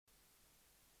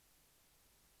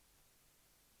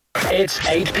It's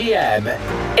 8 p.m.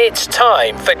 It's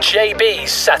time for JB's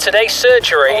Saturday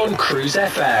Surgery on Cruise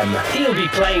FM. He'll be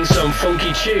playing some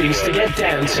funky tunes to get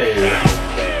down to.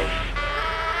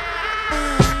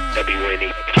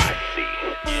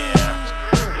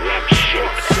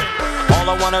 All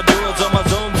I wanna do is on my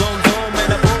zoom, zoom, zoom,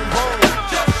 and a boom, boom.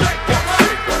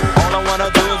 All I wanna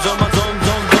do is on my zoom,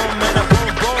 zoom, zoom, and a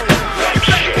boom, boom.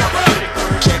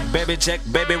 Check,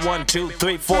 baby, 1, 2,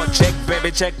 3, 4. Check,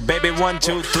 baby, 1,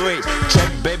 2, 3.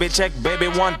 Check, baby,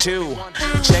 1, 2.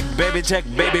 Check,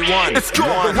 baby, 1.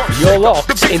 You're locked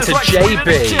into JB.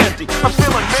 I'm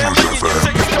feeling Cruise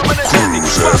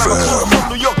FM.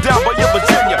 New York down by your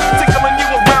Virginia. Tickling you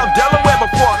around Delaware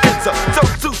before I enter.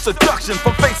 So to seduction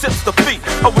from face hips to feet.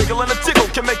 A wiggle and a tickle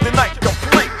can make the night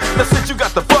complete. Now since you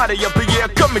got the body of the year,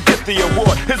 come and get the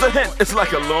award. Here's a hint, it's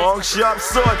like a long, sharp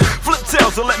sword. Flip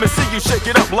tails and let me see you shake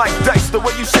it up like dice. The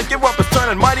way you shake it up is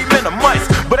turning mighty men to mice.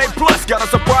 But A plus got a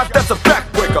surprise, that's a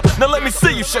backbreaker. Now let me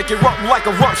see you shake it up like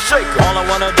a rump shaker. All I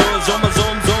wanna do is zoom,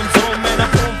 zoom, zoom, zoom, and a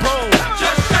boom, boom.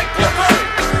 Just shake your body.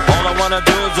 All I wanna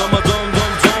do is zoom, zoom,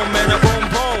 zoom, zoom, and a boom,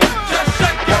 boom. Just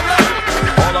shake your body.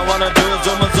 All I wanna do is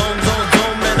zoom, zoom, zoom,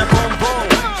 zoom, and a boom, boom.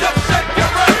 Just shake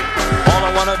your body. All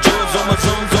I wanna do is zoom,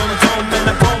 zoom, zoom, zoom, and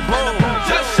a boom, boom.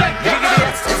 Just shake your body.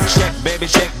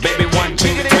 Check, baby, 1,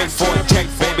 2, 3, 4. Check,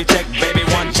 baby,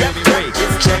 1, 2, 3.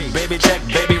 Check,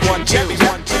 baby, 1, 2.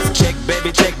 Check,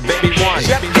 baby, 1.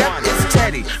 It's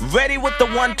Teddy, ready with the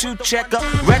 1, 2 checker.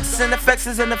 Rex and effects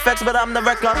is in effects, but I'm the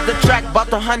wreck of the track. Bought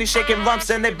the honey shaking rumps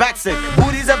and they backs it.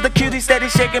 Booties of the cuties steady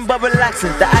shaking but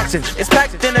relaxing. The action is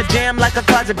packed in a jam like a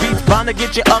closet. Beats bound to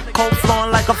get you up cold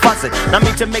flowing like a faucet. Not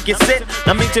mean to make you sit,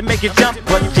 not mean to make you jump,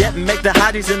 but yet make the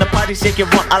hotties in the party shake it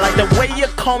rump. I like the way you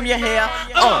comb your hair,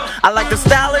 I like the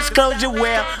stylish clothes you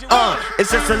wear,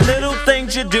 it's just the little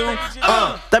things you do,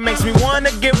 that makes me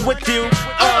wanna get with you,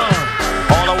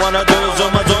 All I wanna do is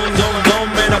zoom, zoom, zoom, zoom,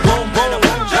 and a boom, boom.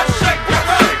 Just shake your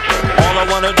body. All I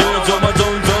wanna do is zoom,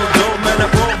 zoom, zoom, zoom, and a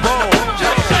boom, boom.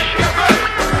 Just shake your body.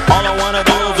 All I wanna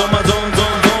do is zoom, zoom,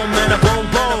 zoom, zoom, and a boom,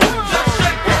 boom. Just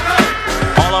shake your body.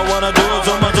 All I wanna do is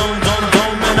zoom, zoom, zoom,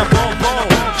 zoom, and a boom, boom.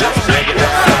 Just shake it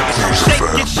out. Shake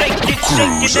it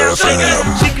now, shake it.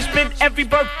 She can spend every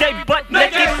birthday butt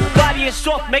naked. Body is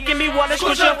soft, making me wanna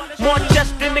squish her. More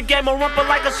just in the game, a rumper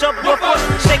like a subwoofer.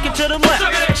 Shake it to the left,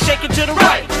 shake it to the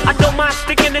right. I don't mind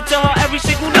sticking it to her every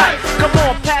single night. Come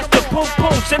on, pass the boom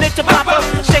boom, send it to Papa.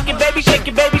 Shake it, baby, shake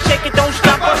it, don't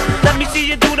stop her. Let me see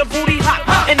you do the booty hop,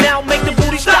 and now make the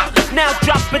booty stop. Now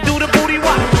drop and do the booty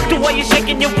rock. The way you're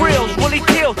shaking your grills really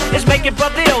kills. It's making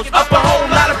brothers up a whole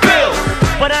lot of bills.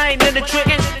 But I ain't into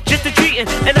tricking, just the treating,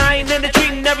 and I ain't into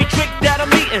treating every trick that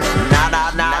I'm eating.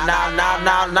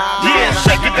 Nah. Yeah,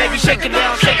 shake it, baby, shake it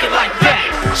now, shake it like that.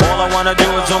 All I wanna do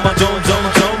is zoom, zoom, zoom,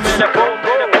 zoom, and a boom,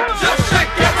 boom. Just shake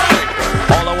your body.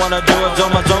 All I wanna do is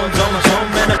zoom, zoom, zoom, zoom,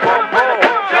 and a boom, boom.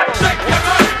 Just shake your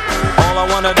body. All I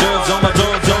wanna do is zoom,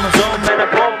 zoom, zoom, zoom, and a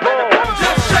boom, boom.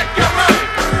 Just shake your body.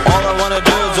 All I wanna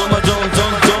do is zoom, zoom,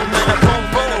 zoom, zoom, and a boom,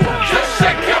 boom. Just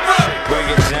shake your body. Break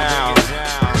it down.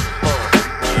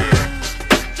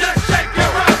 Just shake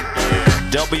your body.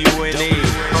 W&E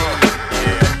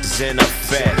is in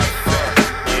effect.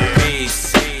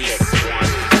 Peace.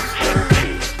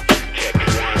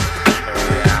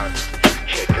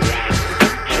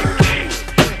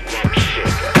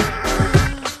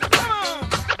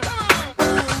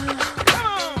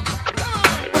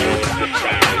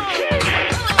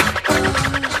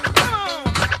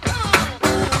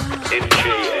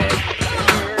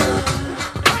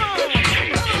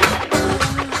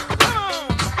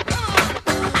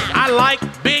 I like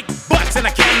big butts and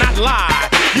I cannot lie.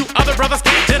 You other brothers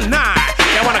can't deny.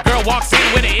 Now when a girl walks in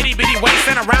with an itty bitty waist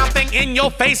and a round thing in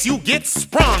your face, you get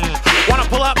sprung. Wanna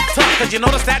pull up tough cause you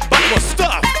notice that butt was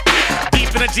stuffed deep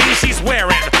in the jeans she's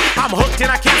wearing. I'm hooked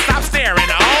and I can't stop staring.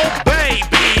 Oh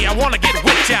baby, I wanna get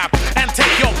whipped up and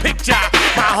take your picture.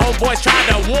 My homeboys tried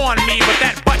to warn me, but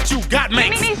that butt you got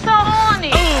makes me so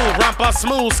horny. Ooh, rumpa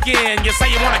smooth skin. You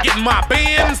say you wanna get in my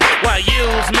bins? Well,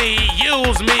 use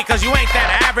me, cause you ain't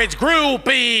that average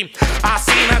groupie. I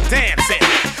seen her dancing,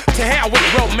 to hell with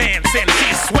romancing.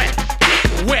 She's sweat,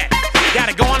 wet, got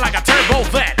it going like a turbo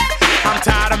vet. I'm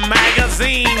tired of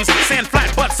magazines saying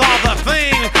flat butts all the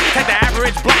thing. Take the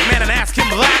average black man and ask him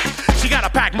that. She gotta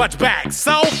pack much back.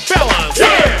 So fellas,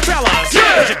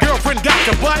 has your girlfriend got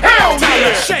your butt? Hell Tell yeah.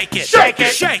 her shake it, Shake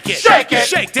it. shake it, Shake it.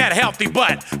 shake that healthy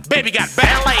butt. Baby got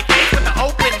back. LA face with the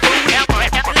open booty.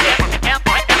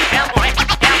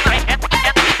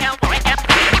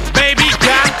 Baby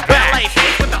got back. LA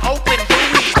face with the open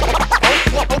booty.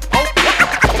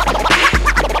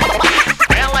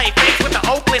 LA face with the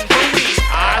open booty.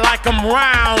 I like 'em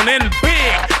round feeling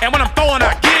big. And when I'm throwing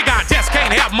a gig, I just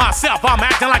can't help myself. I'm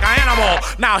acting like an animal.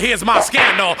 Now here's my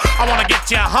scandal. I wanna get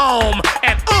you home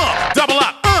and double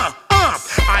up,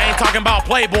 I ain't talking about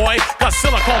Playboy, cause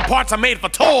silicone parts are made for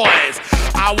toys.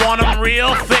 I want them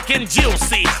real thick and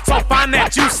juicy, so find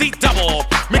that juicy double.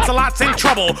 Mix-a-lot's in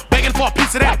trouble, begging for a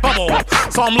piece of that bubble.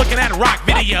 So I'm looking at rock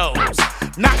videos.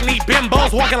 Knock-knee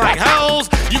bimbos walking like hoes.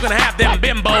 You can have them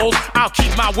bimbos, I'll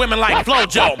keep my women like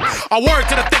Flojo. A word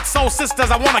to the thick soul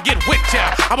sisters, I wanna get with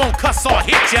ya. I won't cuss or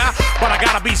hit ya, but I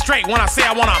gotta be straight when I say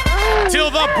I wanna. Till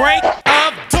the break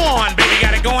of dawn, baby,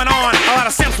 got it going on. A lot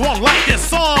of simps won't like this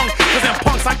song, cause them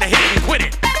punks like to hit it and quit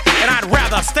it. And I'd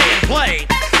rather stay and play,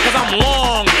 cause I'm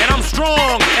long and I'm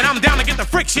strong and I'm down to get the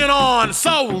friction on.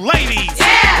 So ladies, do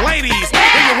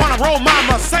you wanna roll my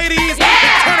Mercedes?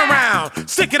 Then turn around,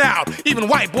 stick it out. Even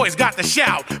white boys got the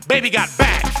shout. Baby got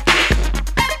back.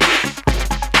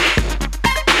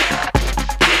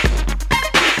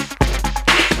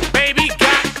 Baby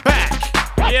got back.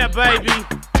 Yeah, baby.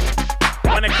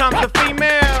 When it comes to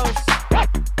females,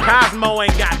 Cosmo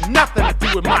ain't got nothing to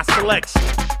do with my selection.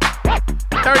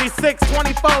 36,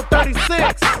 24,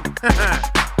 36.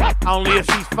 Only if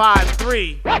she's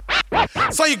 5'3".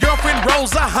 So your girlfriend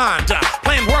rolls a Honda,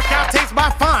 playing workout tapes by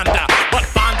Fonda. But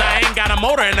Fonda ain't got a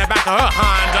motor in the back of her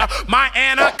Honda. My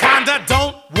anaconda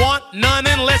don't want none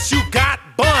unless you got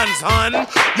buns, hun.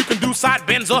 You can do side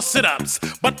bends or sit-ups,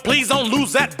 but please don't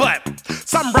lose that butt.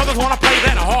 Some brothers wanna play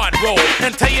that hard role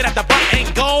and tell you that the butt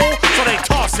ain't gold, so they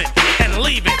toss it and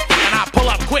leave it, and I pull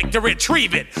up quick to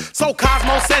retrieve it. So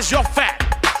Cosmo says you're fat.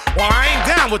 Well, I ain't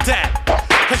down with that,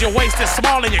 cause your waist is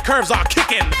small and your curves are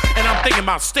kicking, and I'm thinking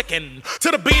about sticking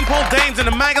to the beanpole dames in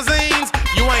the magazines.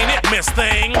 You ain't it, miss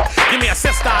thing. Give me a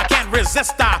sister, I can't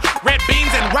resist her. Red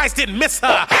beans and rice didn't miss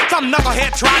her. Some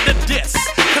knucklehead tried to diss,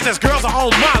 cause his girls are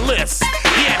on my list.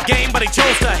 He had game, but he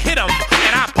chose to hit him,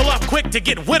 and I pull up quick to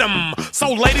get with him.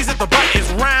 So ladies, if the butt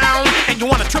is round and you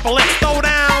want a triple X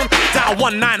throwdown, dial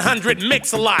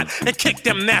 1-900-MIX-A-LOT and kick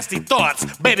them nasty thoughts.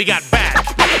 Baby got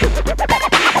back.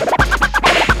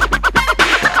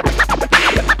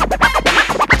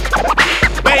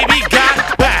 Baby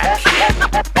got back.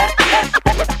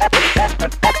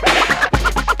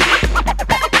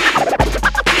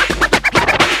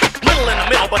 Little in the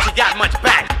middle, but she got much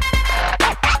back.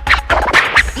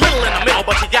 Little in the middle,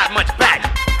 but she got much back.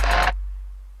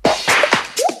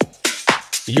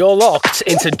 You're locked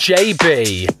into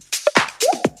JB.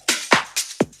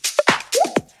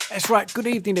 That's right. Good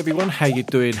evening, everyone. How you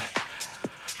doing?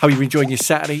 How are you enjoying your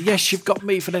Saturday? Yes, you've got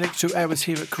me for the next 2 hours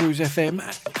here at Cruise FM.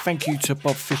 Thank you to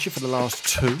Bob Fisher for the last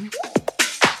 2.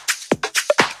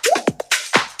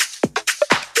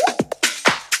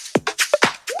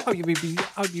 How you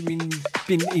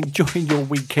been enjoying your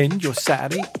weekend, your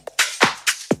Saturday?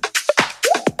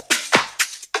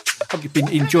 Have you been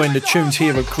enjoying the tunes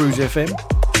here at Cruise FM?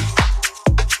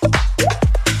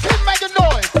 Keep making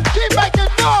noise! Keep making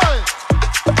noise!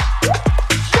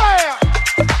 Yeah!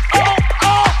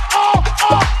 Oh!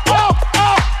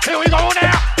 Here we go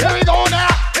now! Here we go now!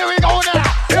 Here we go now!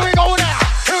 Here we go now!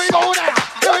 Here we go now!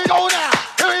 Here we go now!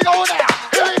 Here we go now!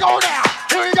 Here we go now!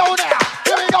 Here we go now!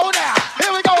 Here we go now!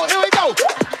 Here we go! Here we go!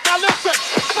 Now listen,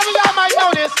 some of y'all might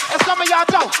know this, and some of y'all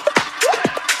don't.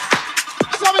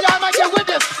 Some of y'all might get with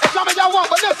this, and some of y'all won't.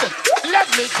 But listen, let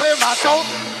me clear my throat.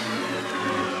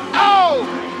 Oh,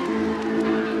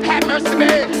 have mercy,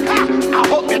 babe. I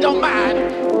hope you don't mind.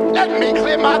 Let me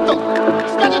clear my throat.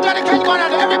 Special dedication going out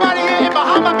to everybody here in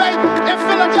Bahama Bay, in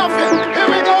Philadelphia. Here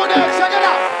we go now, check it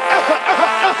out.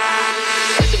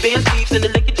 The band sleeps in the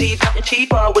liquor G's, nothing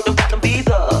cheaper with the platinum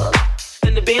visa.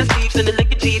 And the band sleeps in the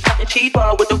liquor G's, nothing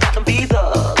cheaper with the platinum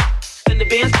visa. And the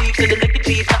band sleeps in the liquor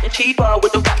G's, nothing cheaper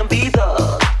with the platinum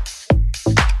visa.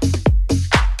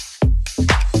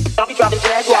 I'll be driving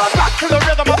Jaguars. Rock to the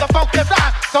rhythm of the funky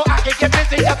rhyme, so I can get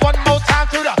busy just one more time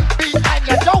to the beat and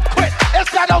you don't quit. It's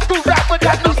that old school rap with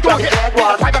that new school hit.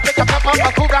 Pipe a pick up a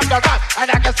cool rap the rhyme, and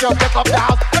I can still pick up the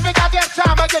house. Every goddamn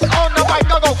time I get on the mic,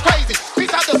 I go crazy. Peace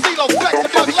out to CeeLo, Flex,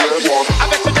 and Young Lazy. I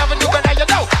bet you never knew, but now you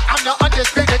know I'm the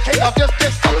undisputed king of this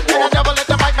disco, and I never let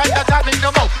the mic magnetize me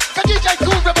no more. Cause DJ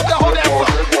Cool rip up the whole damn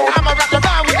floor. I'ma rock the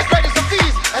rhyme with the greatest of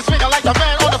these, and swing it like the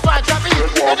man on the flying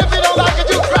trapeze. And if you don't like it,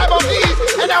 you grab on these.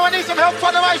 And now I need some help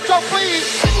from the maestro, please.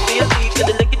 The band sleeps in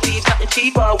the liquor G's, nothing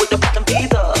cheaper with the platinum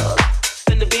visa.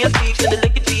 And the band sleeps in the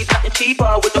liquor G's, nothing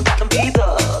cheaper with the platinum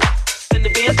visa. And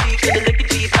the band sleeps in the liquor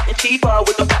G's, nothing cheaper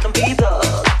with the platinum visa.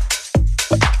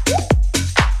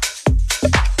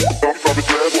 Check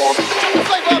the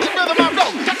flavor of the rhythm I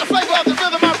wrote. Check the flavor of the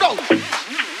rhythm I wrote.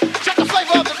 Check the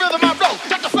flavor of the rhythm I wrote.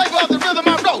 Check the flavor of the rhythm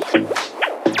I wrote.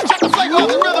 Check the flavor of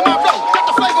the rhythm I wrote. Check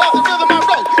the flavor of the rhythm I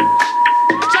wrote.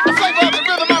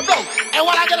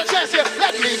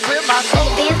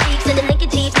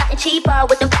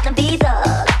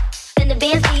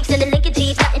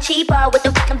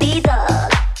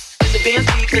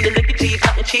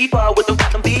 cheaper with the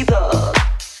platinum visa.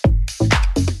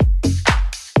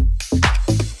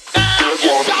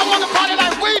 If y'all wanna party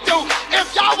like we do,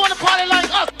 if y'all wanna party like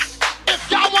us,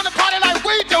 if y'all wanna party like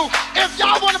we do, if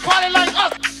y'all wanna party like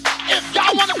us, if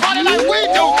y'all wanna party like we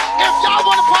do, if y'all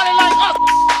wanna party like us,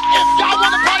 if y'all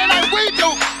wanna party like we do,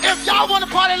 if y'all wanna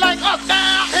party like us,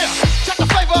 now here, check the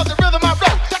flavor of the rhythm I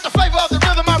wrote, check the flavor of the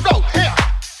rhythm I wrote, here,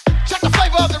 check the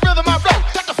flavor of the rhythm I wrote,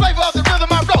 check the flavor of the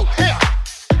rhythm I wrote, here,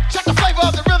 check the flavor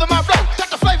of the rhythm I wrote, check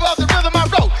the flavor of the rhythm I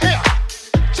wrote, here,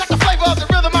 check the flavor of the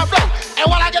rhythm I wrote, and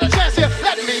when I get a chance here,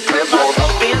 let me clear my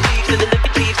throat. Band thieves and the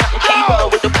liquor cheese, nothing cheaper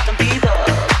with the platinum visa.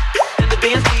 And the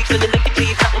band thieves and the liquor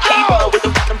cheese, nothing cheaper with the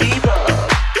platinum visa.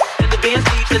 And the band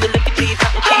thieves and the liquor cheese,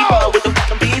 nothing cheaper with the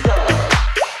platinum visa.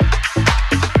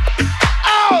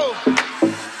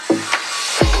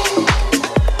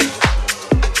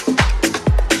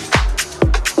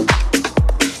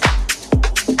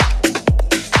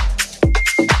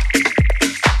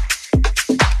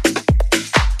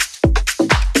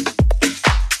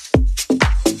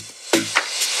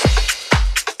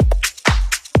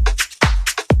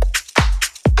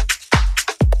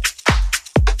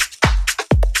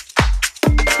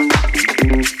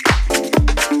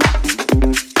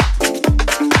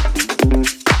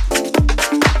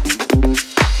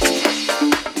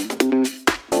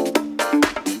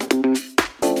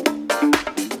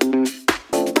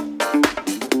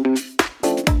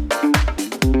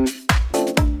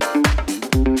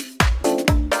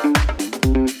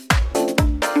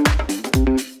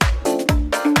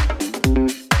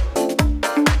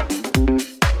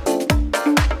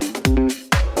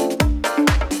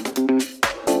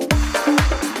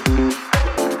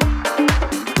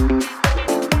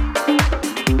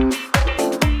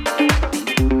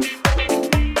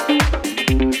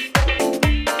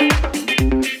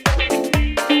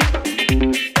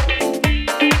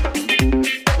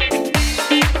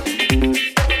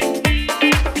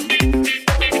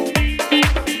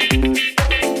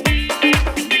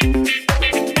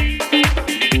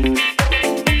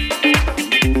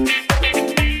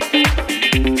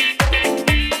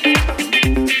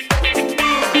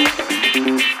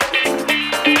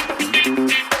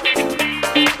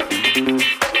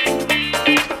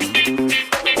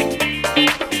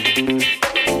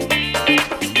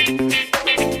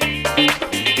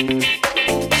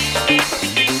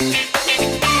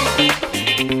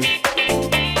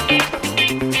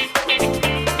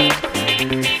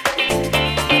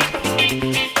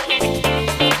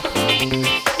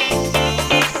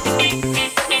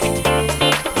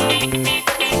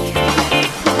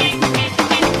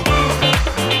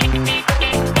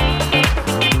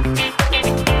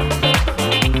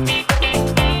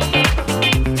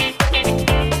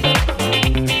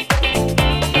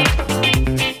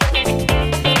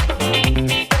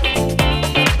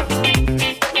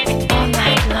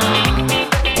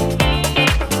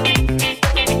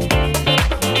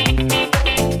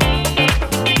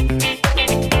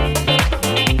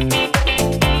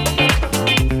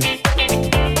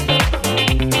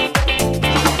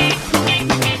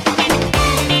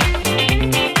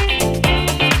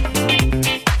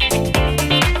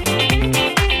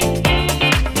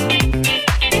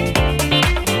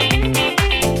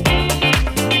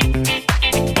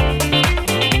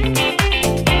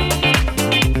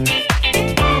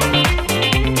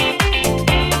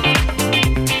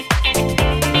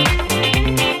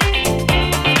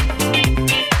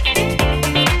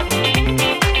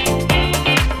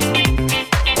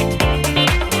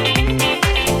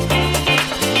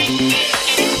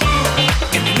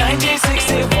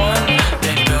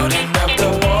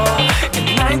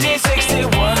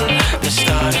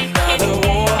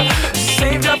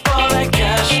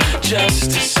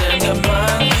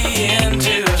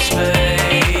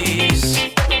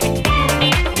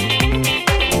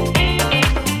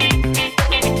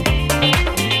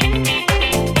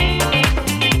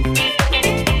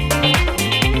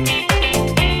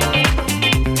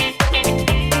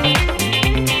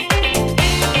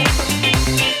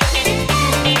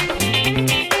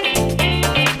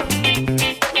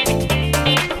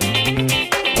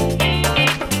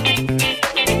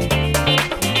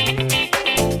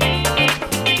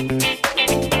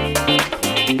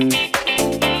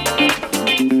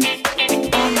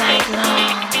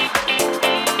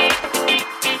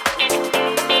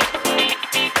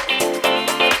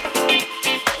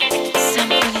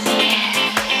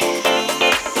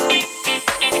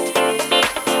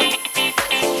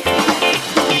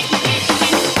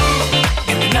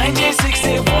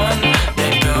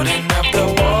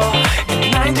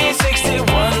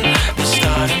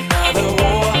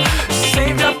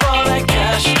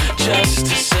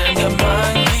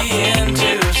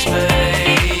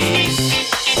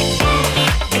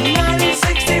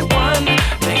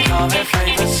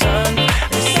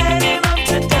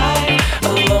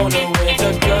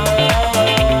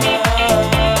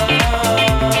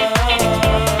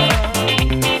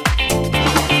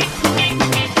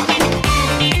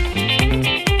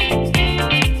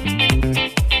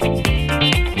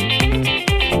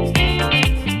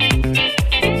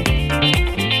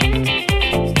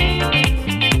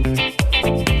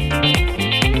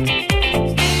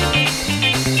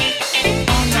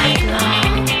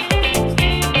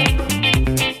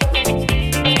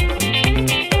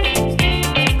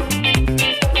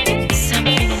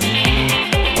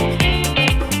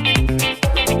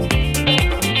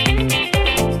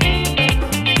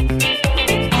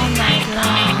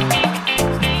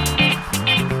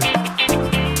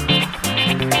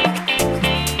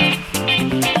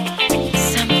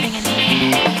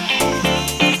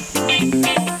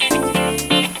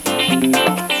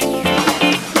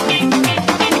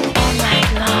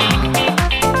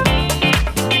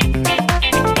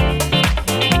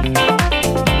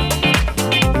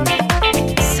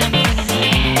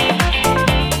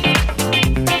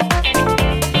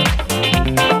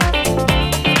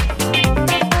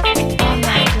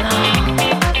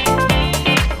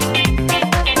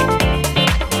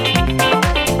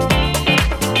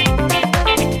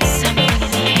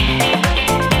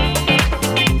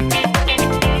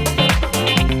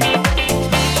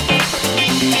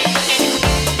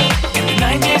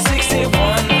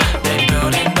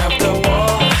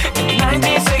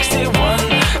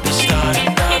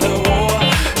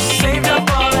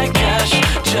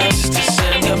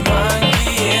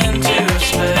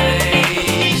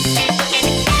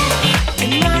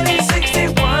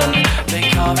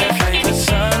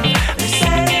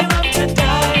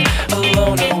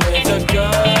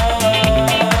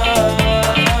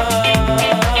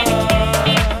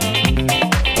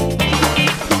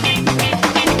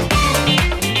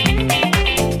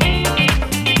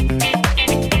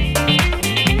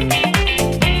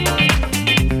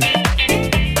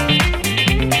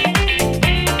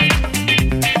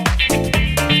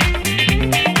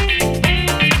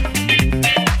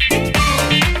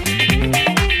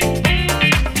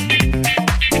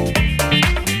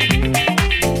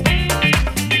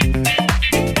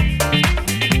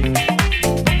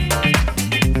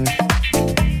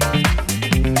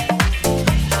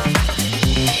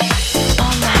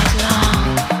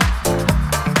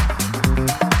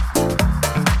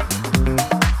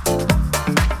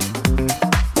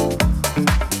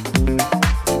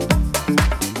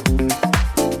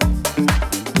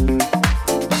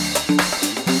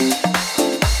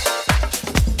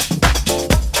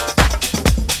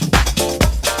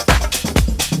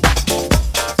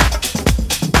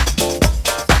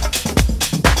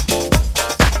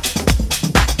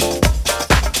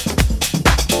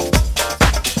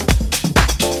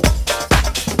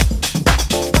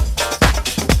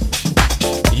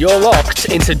 You're locked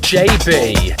into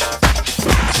JB.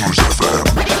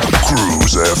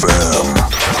 Cruise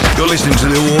FM. You're listening to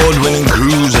the award-winning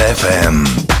Cruise FM.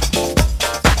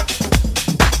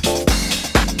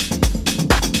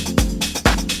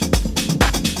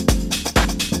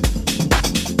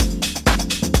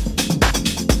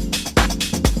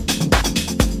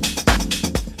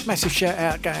 Massive shout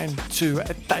out going to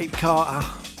Dave Carter.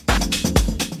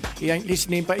 He ain't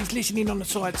listening, but he's listening on the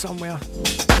side somewhere.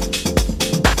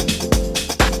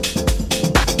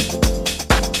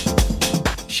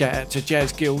 Shout out to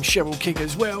Jazz Gill, Cheryl King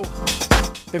as well.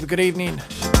 Have a good evening.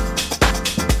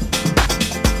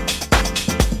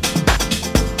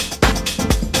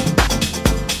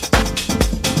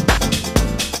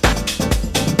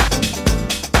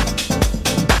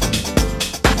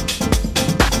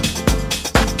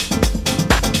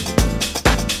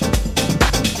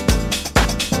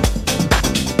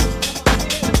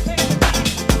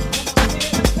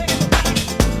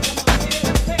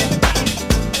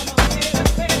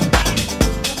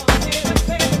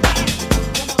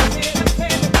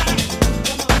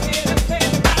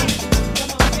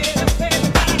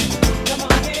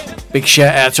 Big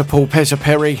shout out to Paul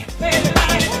Perry.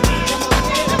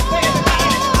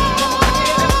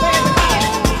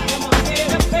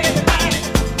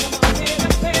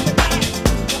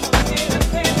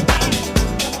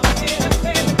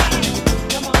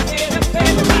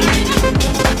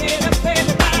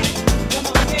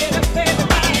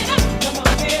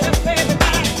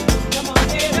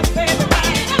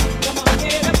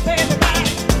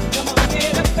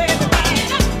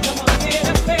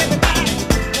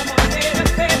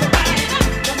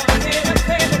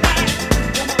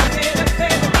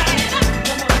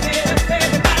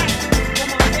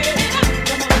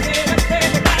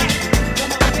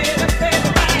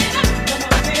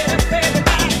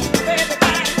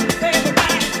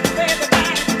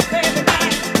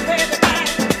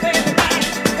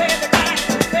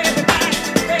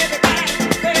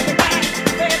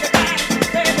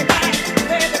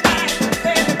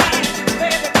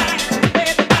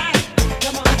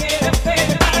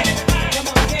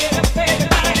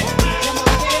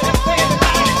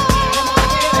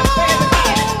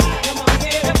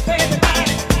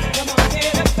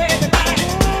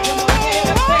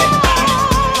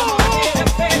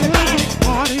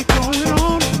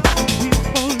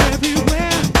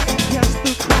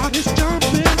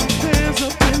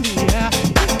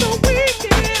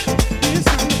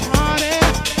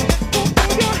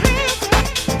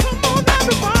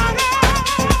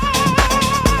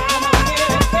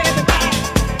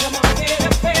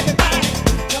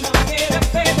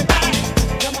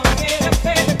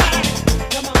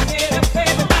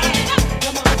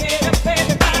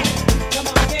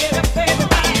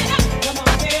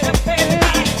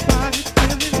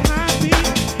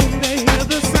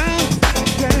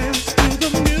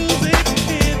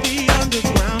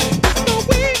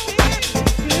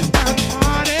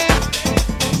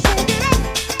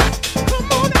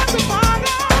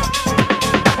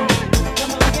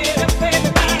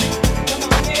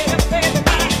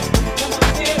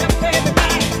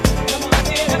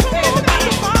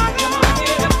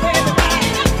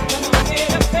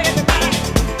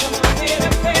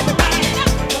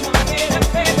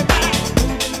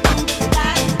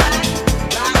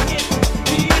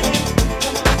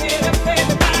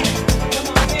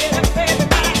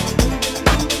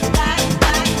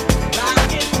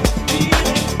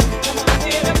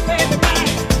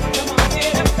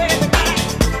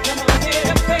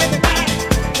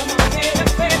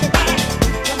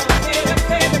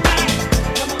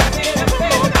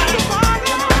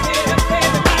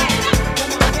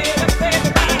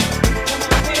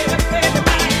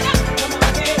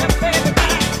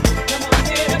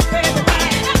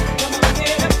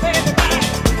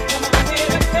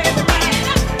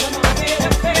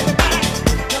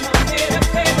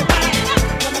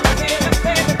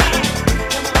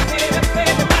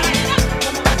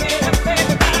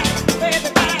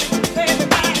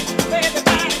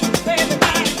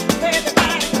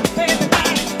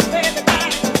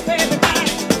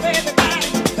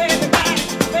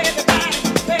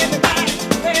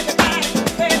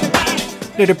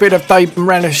 Did a bit of Dave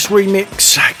Morales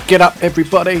remix. Get up,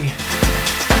 everybody.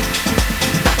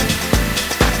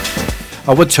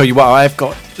 I would tell you what I have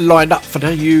got lined up for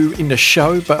you in the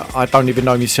show, but I don't even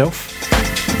know myself.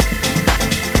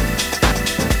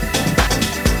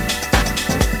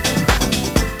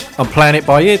 I'm playing it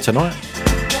by ear tonight.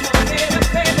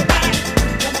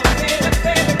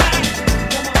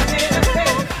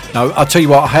 No, I'll tell you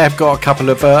what, I have got a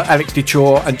couple of Alex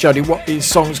Detour and Jody Watley's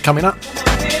songs coming up.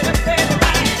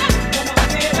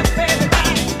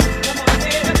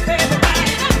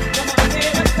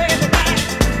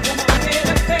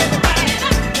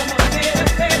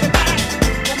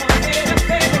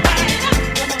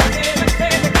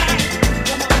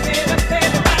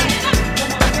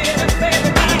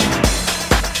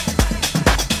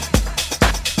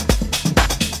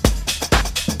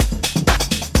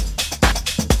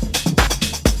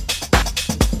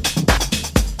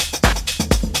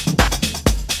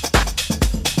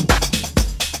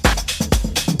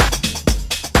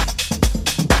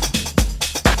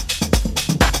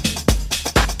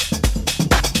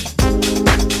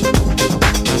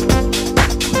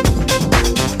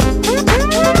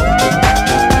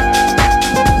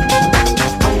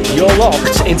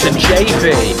 into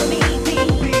JB.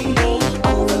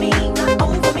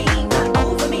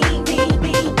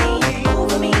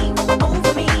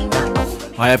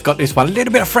 I have got this one, a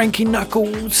little bit of Frankie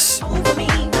Knuckles,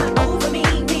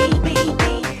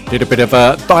 little bit of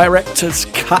a director's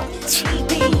cut.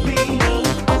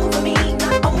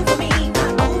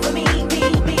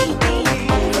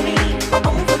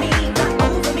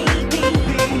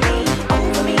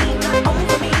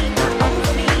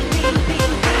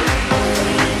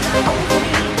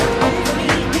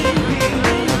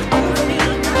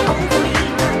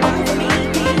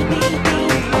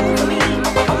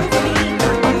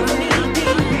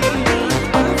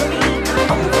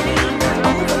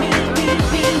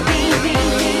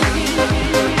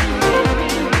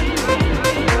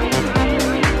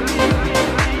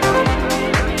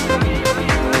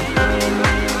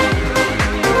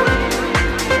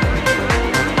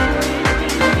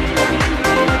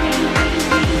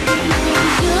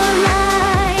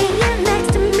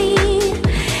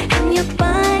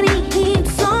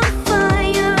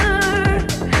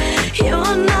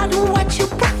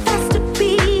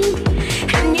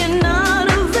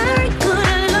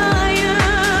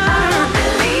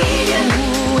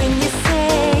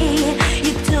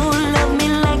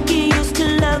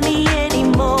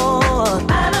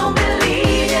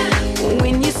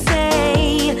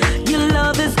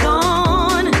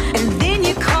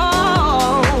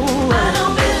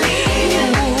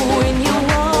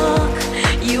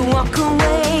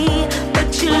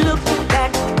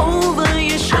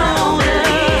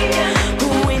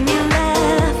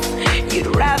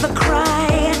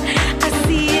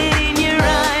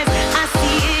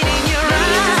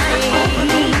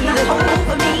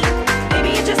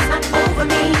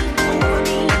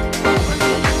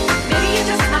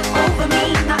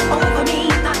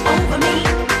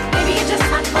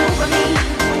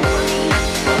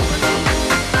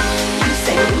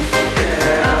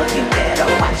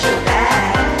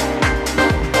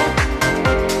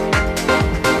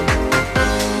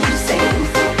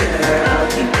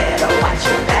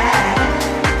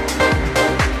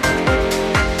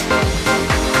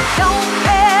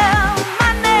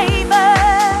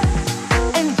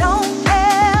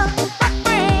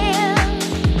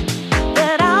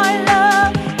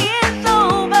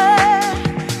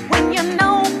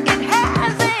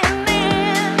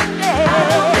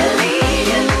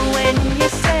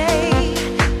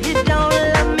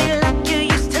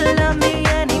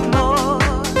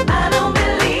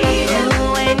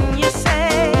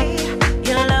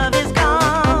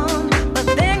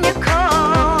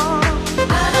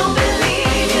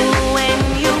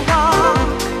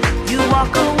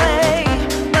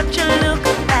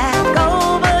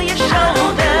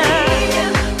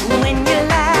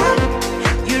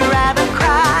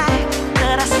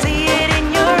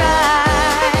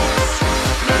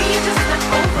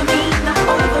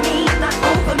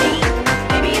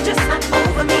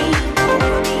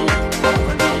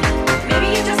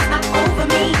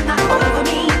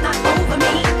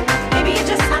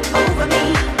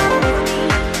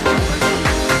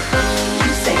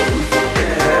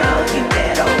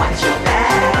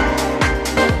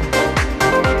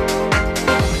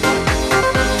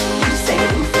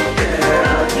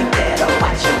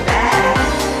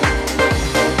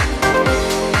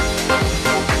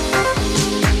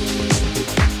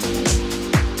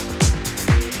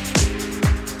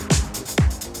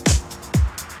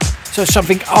 So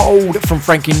something old from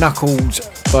Frankie Knuckles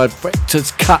by Director's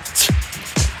Cut.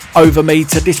 Over Me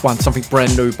to this one, something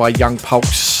brand new by Young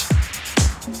Pulse.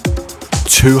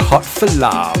 Too Hot for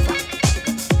Love.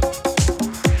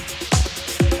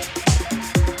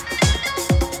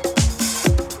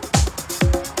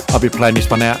 I'll be playing this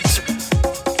one out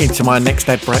into my next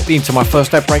ad break, into my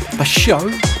first ad break of the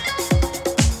show.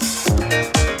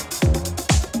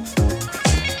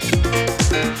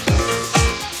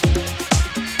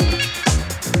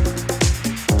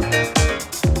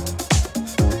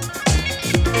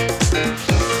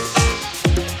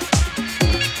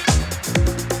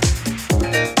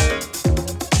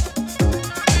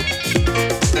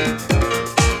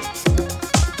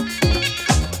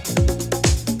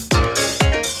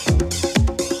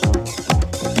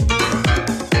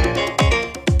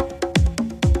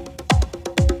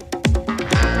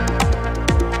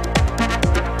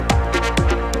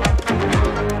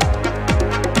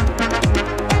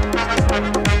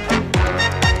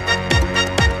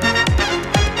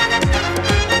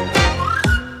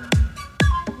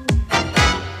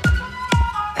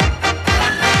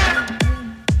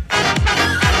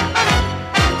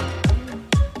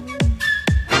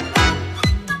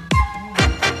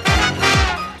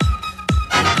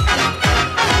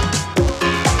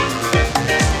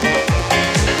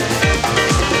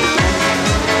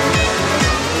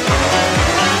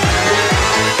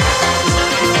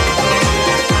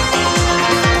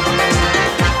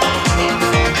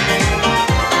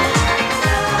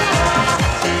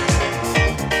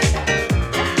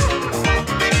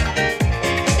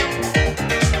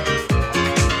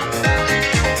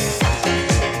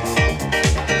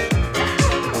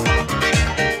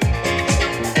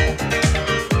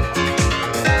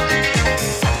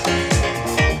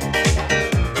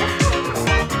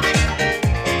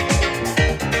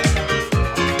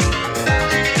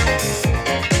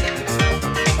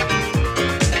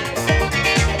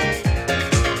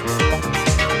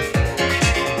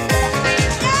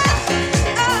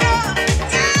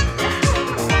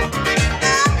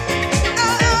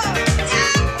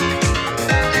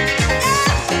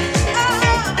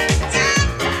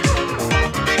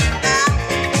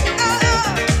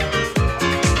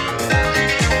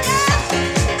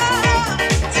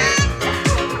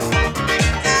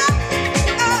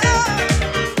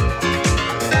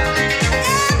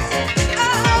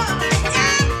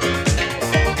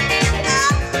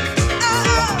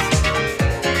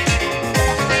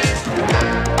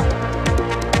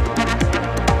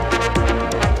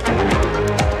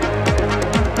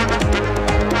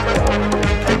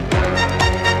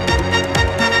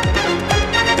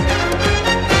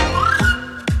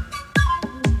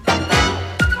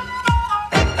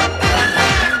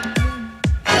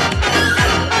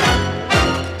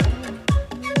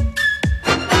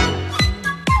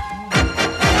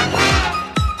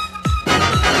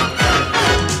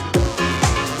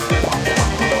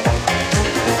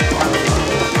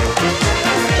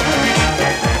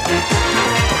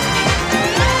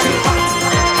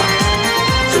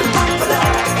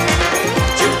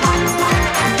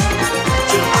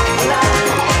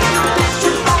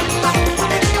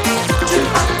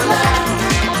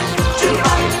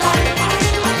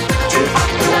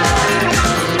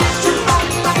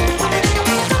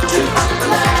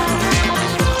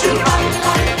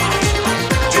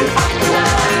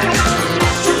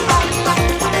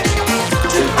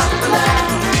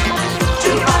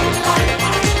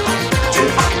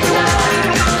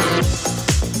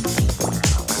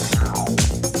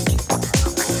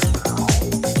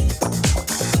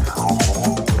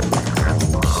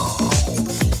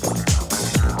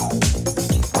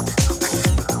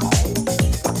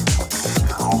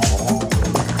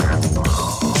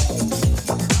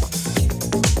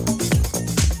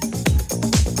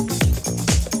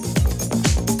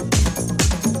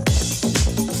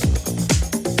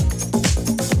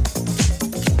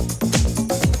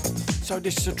 So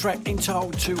this is a track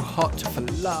entitled Too Hot for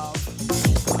Love.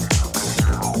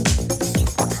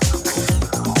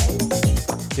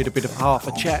 Little bit of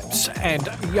Arthur Chaps and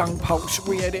Young Pulse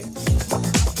re-edit.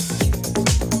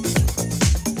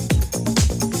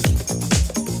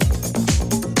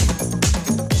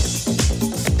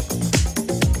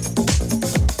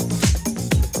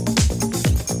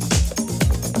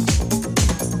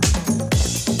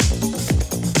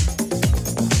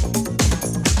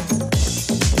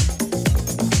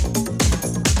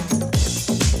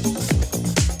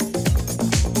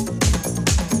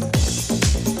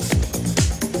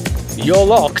 You're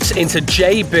locked into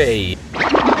JB.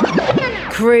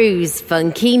 Cruise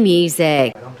Funky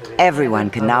Music. Everyone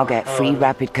can now get free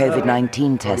rapid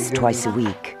COVID-19 tests twice a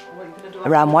week.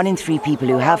 Around 1 in 3 people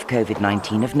who have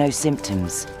COVID-19 have no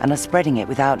symptoms and are spreading it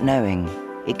without knowing.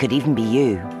 It could even be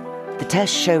you. The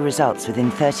tests show results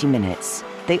within 30 minutes.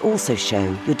 They also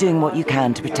show you're doing what you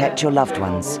can to protect your loved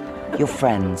ones, your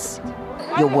friends,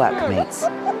 your workmates,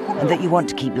 and that you want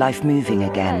to keep life moving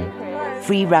again.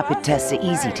 Free rapid tests are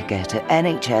easy to get at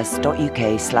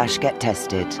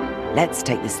nhs.uk/gettested. Let's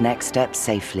take this next step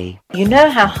safely. You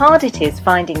know how hard it is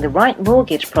finding the right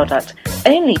mortgage product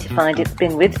only to find it's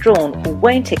been withdrawn or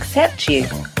won't accept you?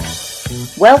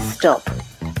 Well, stop.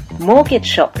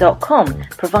 MortgageShop.com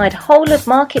provide whole of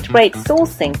market rate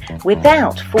sourcing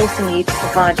without forcing you to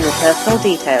provide your personal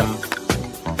details.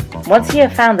 Once you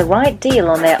have found the right deal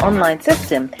on their online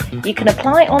system, you can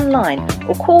apply online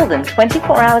or call them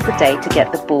 24 hours a day to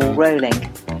get the ball rolling.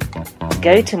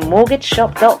 Go to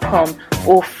mortgageshop.com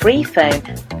or free phone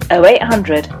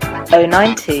 0800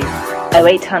 092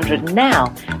 0800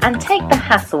 now and take the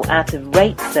hassle out of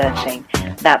rate searching.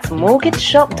 That's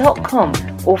mortgageshop.com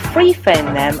or free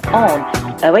phone them on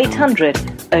 0800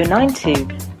 092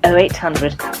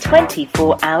 0800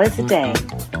 24 hours a day.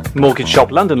 Mortgage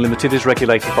Shop London Limited is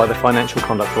regulated by the Financial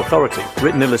Conduct Authority.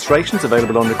 Written illustrations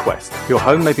available on request. Your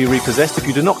home may be repossessed if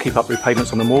you do not keep up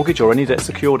repayments on the mortgage or any debt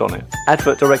secured on it.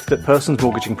 Advert directed at persons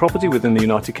mortgaging property within the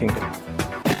United Kingdom.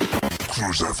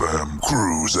 Cruise FM,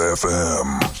 Cruise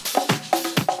FM.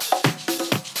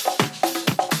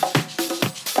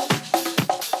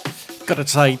 Gotta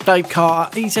say, Dave Carter,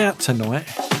 he's out tonight,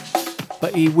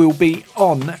 but he will be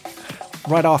on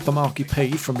right after Marky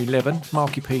P from 11.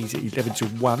 Marky P's at 11 till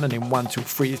 1 and then 1 till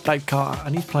 3 is Dave Carter,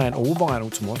 and he's playing all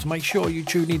vinyl tomorrow, so make sure you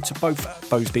tune in to both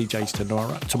those DJs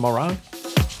tomorrow.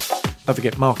 Don't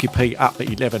forget Marky P up at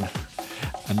 11,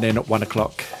 and then at 1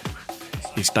 o'clock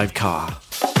is Dave Carter.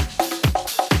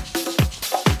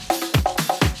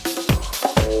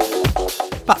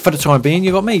 But for the time being,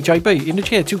 you got me, JB, in the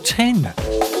chair till 10.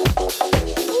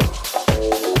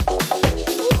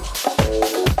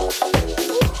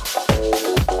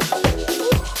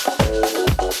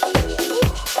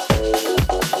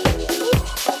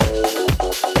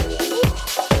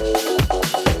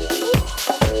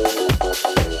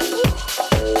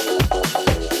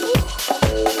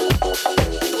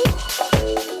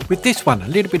 With this one, a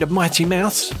little bit of Mighty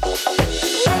Mouse.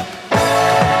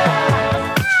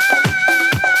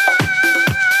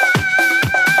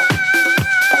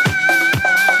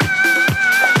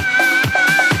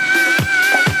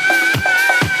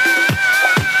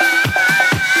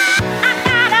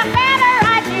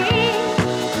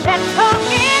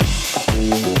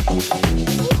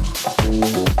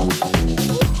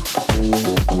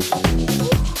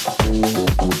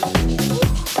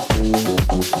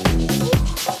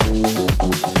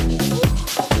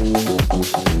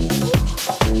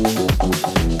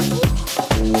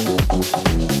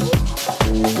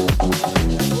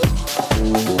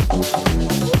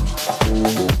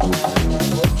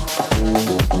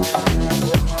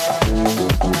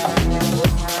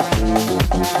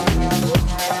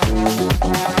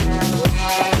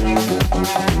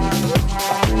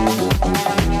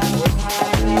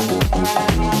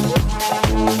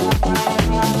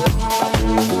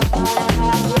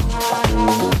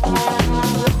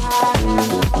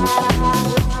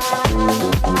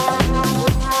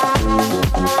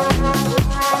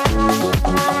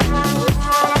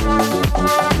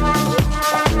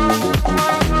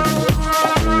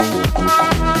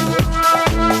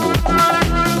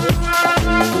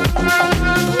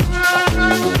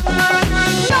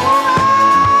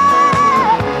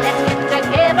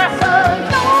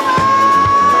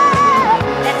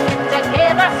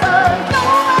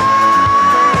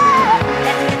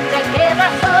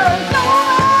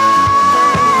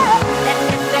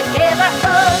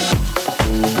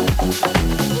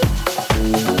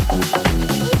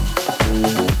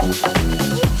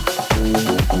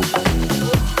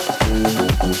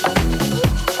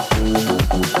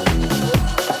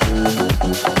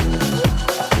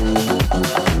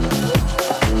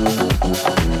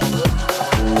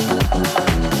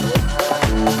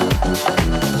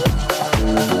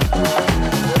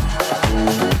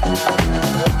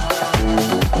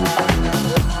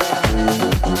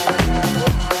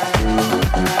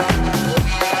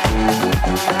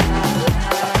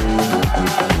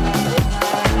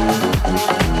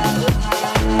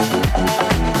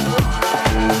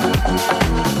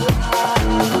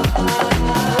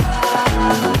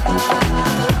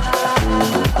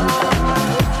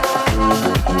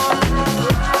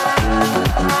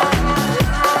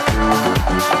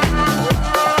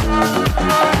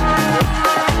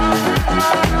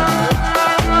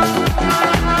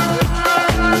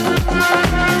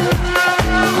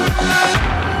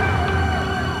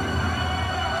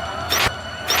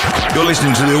 You're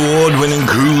listening to the award-winning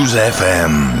Cruise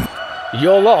FM.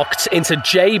 You're locked into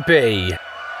JB.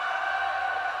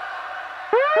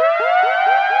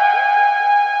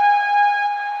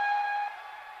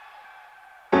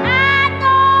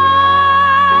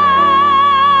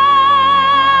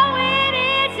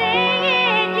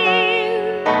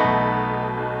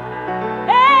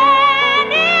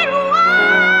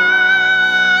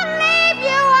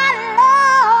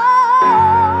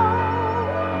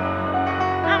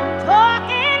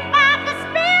 Talking about the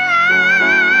spirit.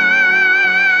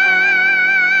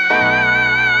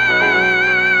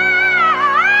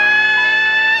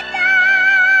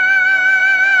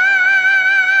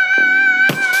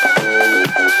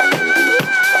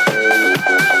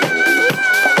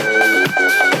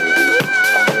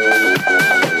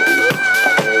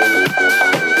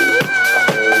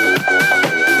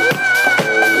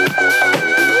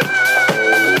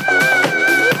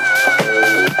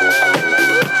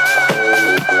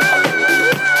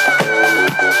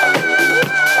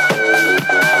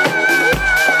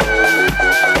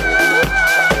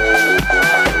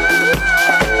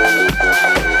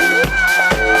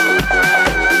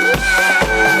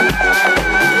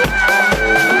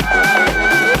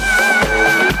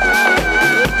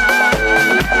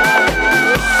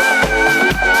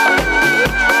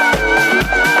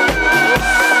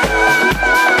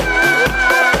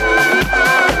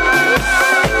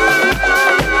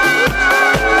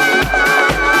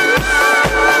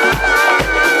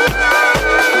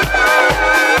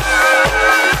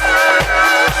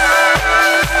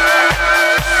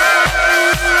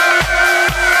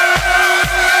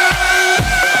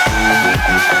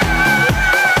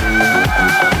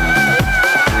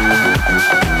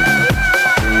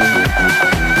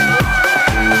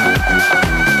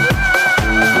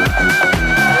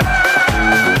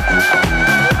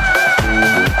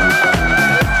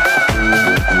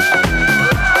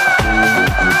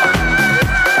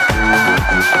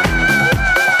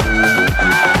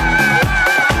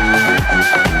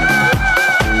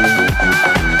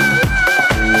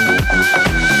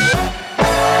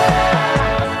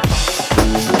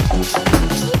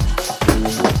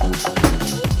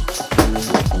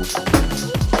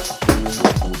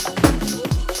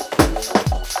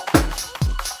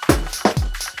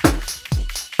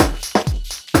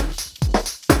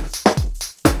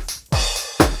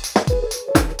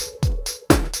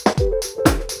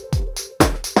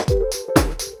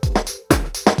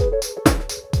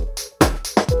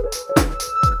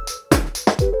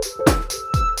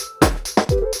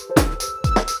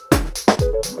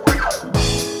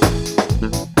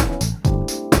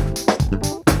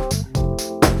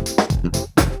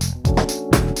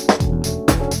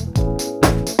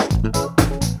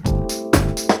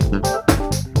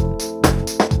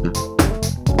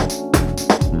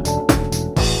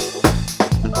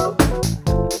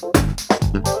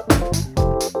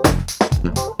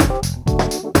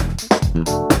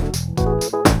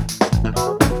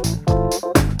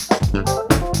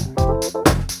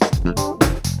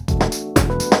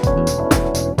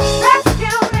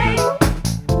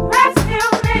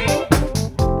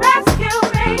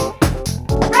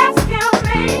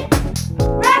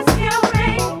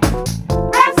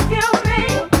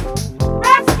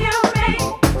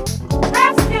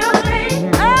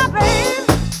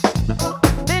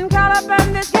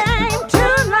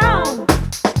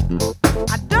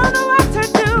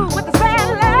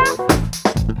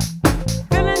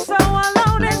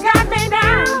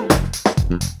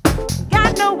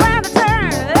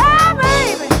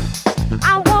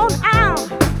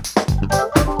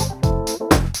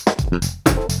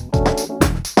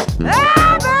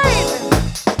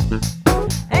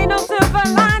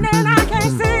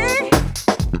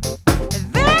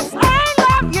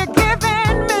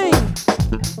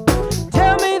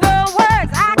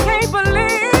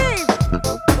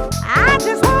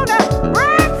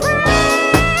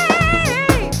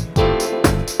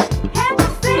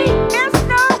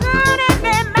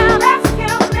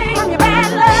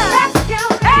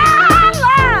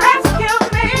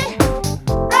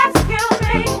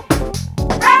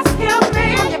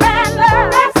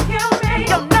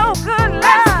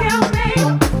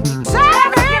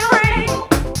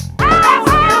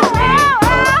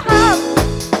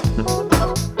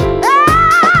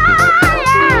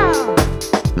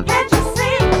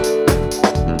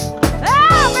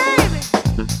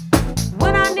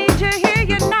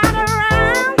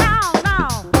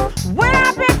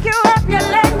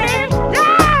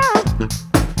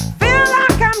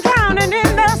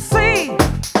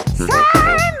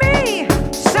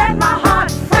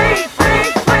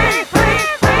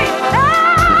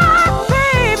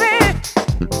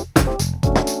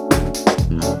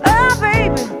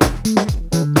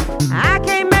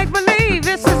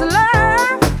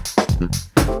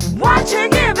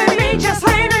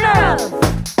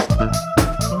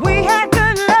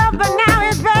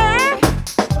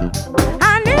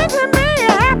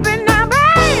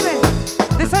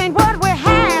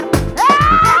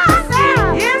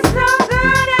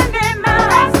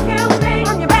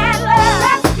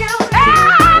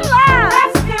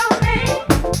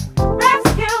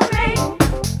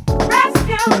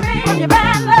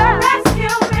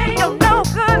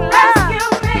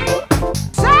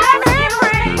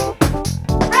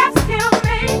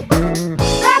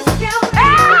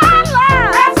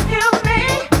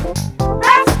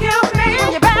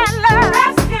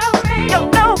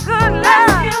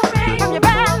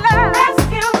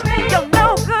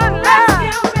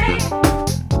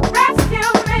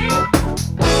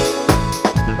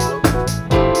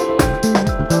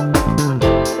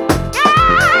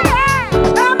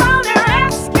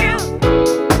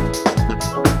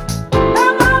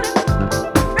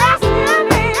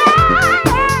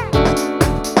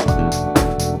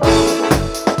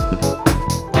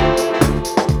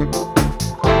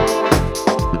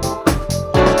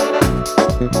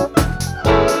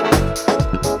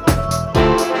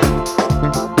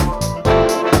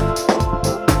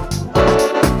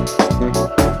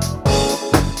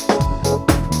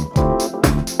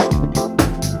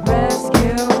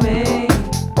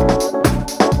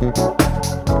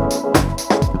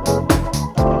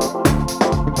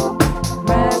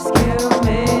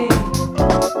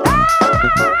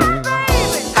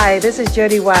 Hi, this is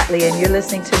Jody Watley, and you're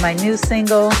listening to my new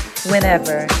single,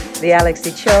 Whenever, the Alex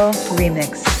DiCio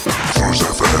remix. Cruise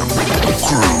FM.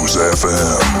 Cruise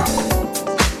FM.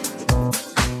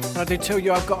 I did tell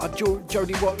you I've got a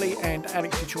Jody Watley and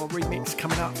Alex DiCio remix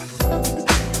coming up.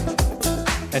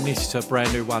 And this is a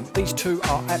brand new one. These two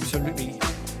are absolutely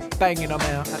banging them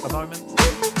out at the moment.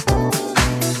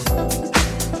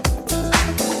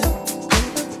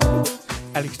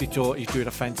 Alex DiCio is doing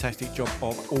a fantastic job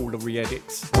of all the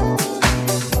re-edits. And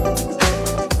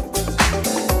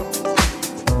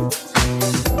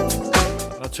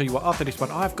I'll tell you what, after this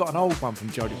one, I've got an old one from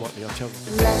Jody Watley, I'll tell you.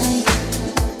 Life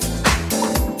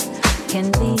can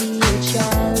be a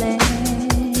challenge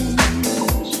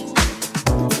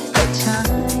at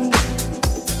times.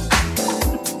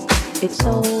 It's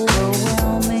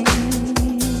overwhelming.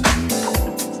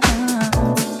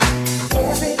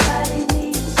 Everybody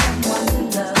needs someone to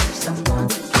love, someone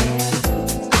to care.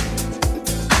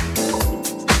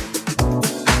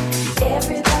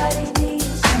 Everybody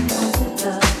needs someone to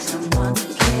love, someone to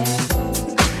care.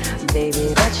 Baby,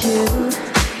 that's you.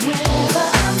 Whenever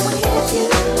I'm with you,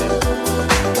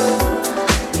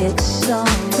 it's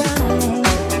alright.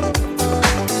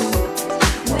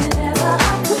 Whenever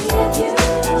I'm with you,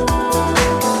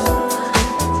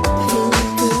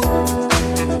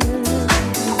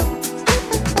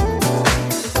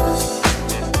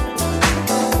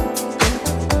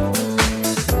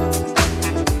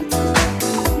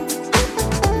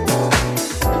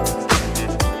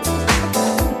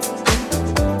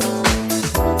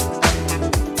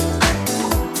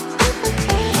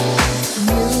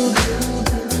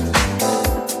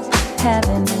 have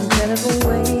an incredible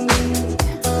way,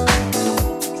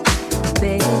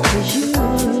 baby, 'cause you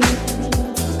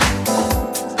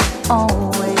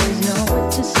always know what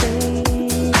to say.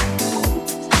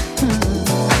 To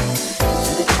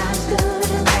the times good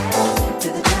and bad, to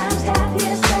the times happy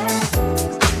and sad,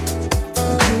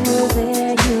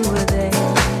 you were there,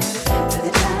 to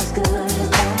the times good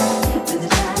and bad, to the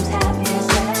times happy and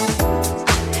sad,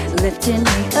 lifting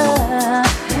me up,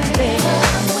 baby,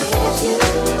 I'm with you.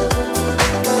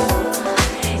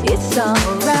 It's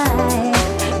alright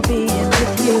being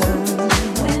with you.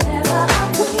 Whenever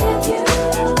I'm with you,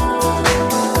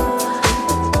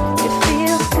 it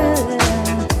feels good.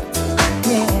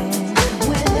 Yeah.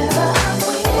 Whenever I'm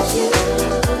with you,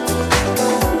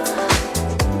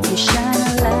 you shine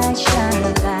a light, shine a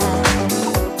light.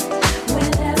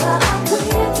 Whenever I'm with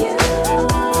you,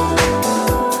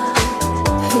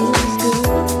 feels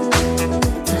good.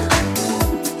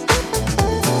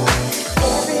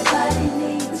 Everybody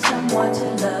needs someone to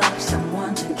love,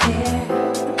 someone to care.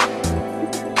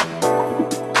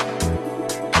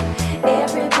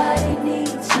 Everybody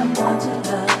needs someone to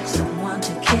love, someone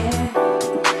to care.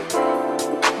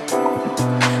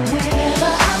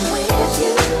 Whenever I'm with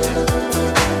you,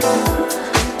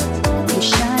 you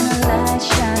shine a light,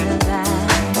 shine a light.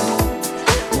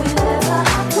 Whenever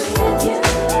I'm with you,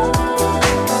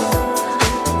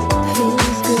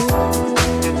 feels good.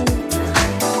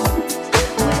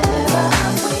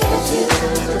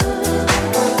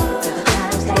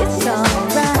 It's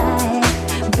alright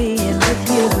being with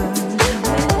you.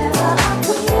 Whenever I'm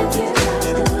with you,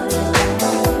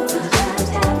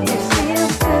 it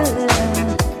feels good.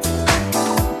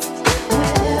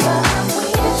 Whenever I'm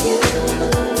with you,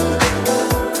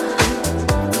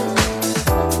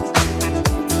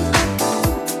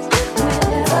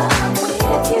 whenever I'm with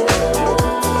you.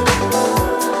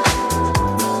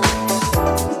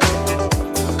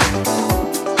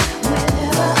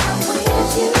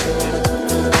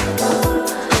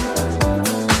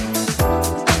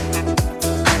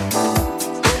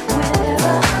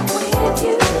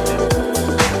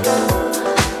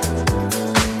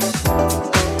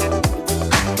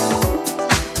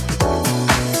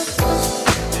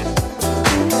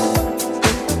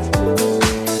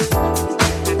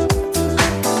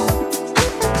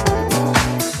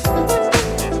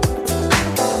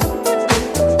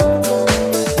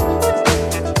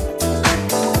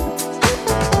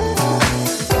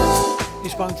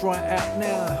 This one's right out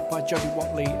now by Jody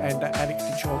Watley and Alex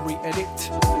DiCio re-edit.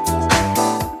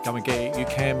 Go and get it. You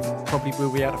can probably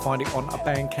will be able to find it on a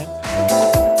Bandcamp.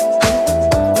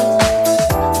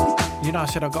 You know, I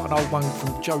said I've got an old one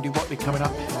from Jody Watley coming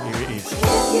up. Here it is.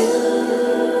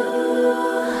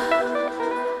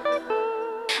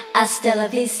 Hasta la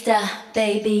vista,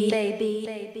 baby, baby,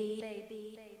 baby.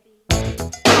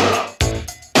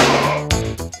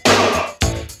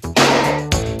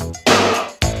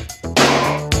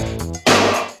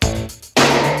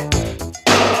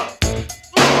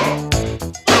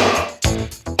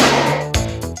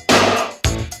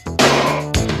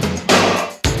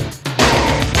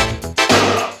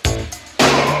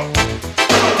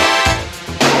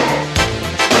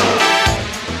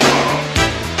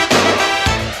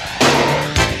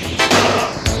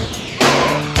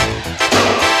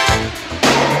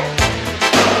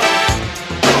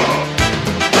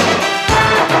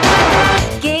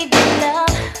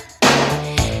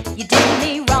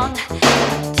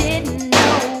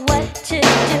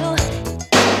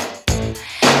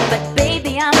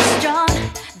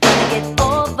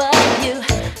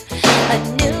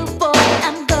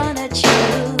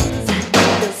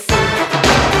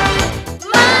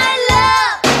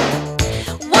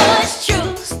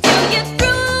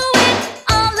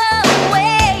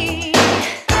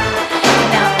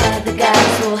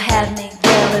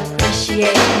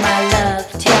 appreciate my love.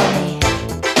 Tell me,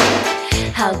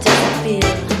 how does it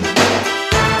feel?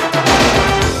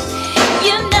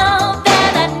 You know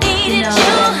that I needed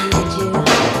you.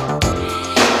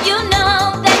 You know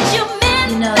that you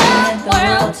meant the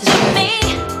world to me.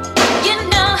 You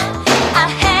know I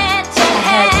had to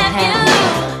have you.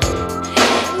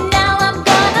 Now I'm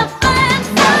gonna find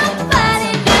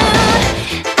somebody new.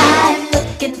 I'm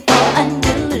looking for a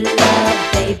new love,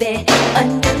 baby, a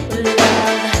new love.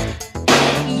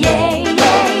 Yeah,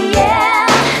 yeah, yeah.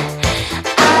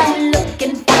 I'm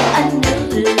looking for a new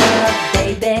love,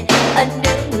 baby, a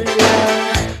new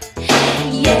love.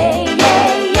 Yeah, yeah,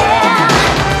 yeah.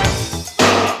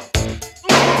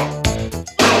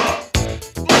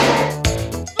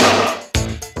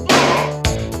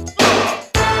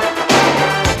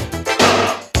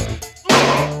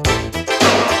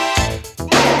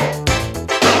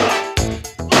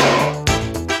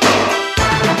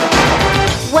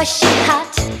 Was she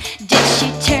hot? Did she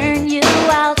turn you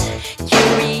out?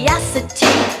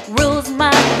 Curiosity rules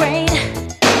my brain.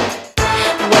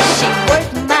 Was she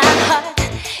worth my heart?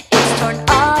 It's torn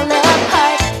all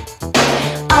apart.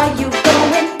 Are you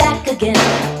going back again?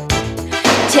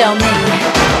 Tell me.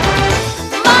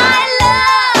 My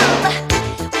love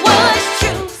was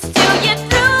true, still you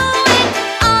threw it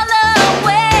all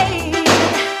away.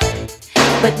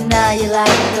 But now you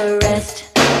like the rest,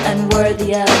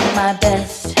 unworthy of my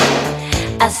best.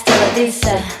 Hasta la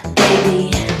vista,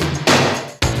 baby.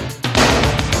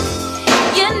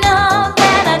 You know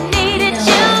that I needed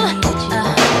you.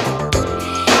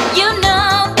 You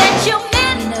know that you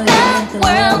meant the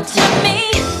world to me.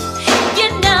 You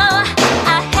know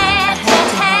I had to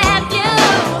have you.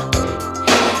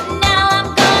 Now I'm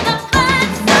gonna find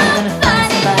somebody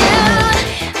new.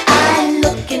 I'm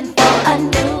looking for a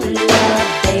new love,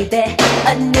 baby,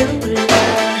 a new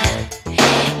love.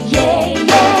 Yeah,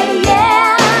 yeah,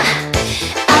 yeah.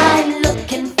 I'm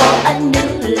looking for a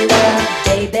new love,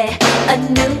 baby, a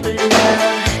new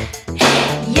love.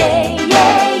 Yeah,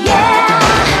 yeah, yeah.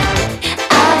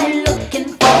 I'm looking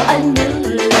for a new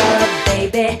love,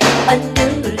 baby, a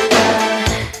new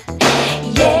love.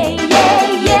 Yeah, yeah,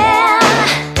 yeah.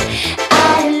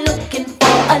 I'm looking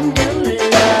for a new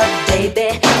love, baby,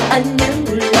 a new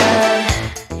love.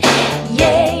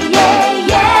 Yeah, yeah,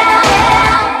 yeah.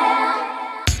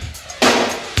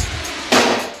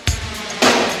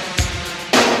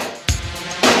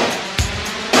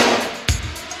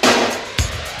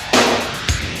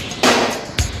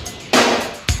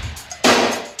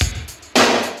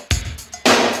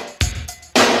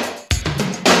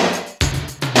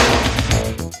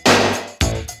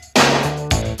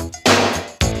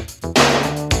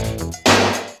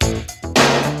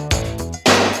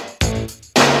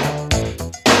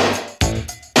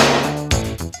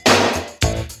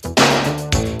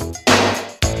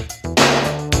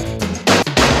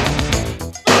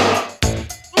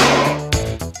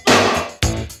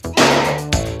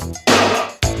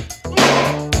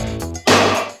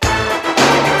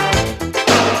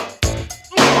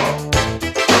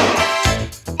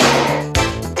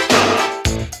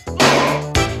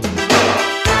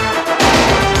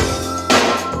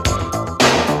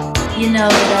 You know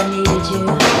that I needed you.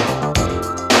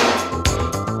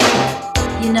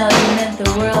 You know you meant the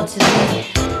world to me.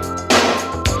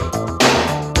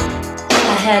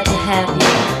 I had to have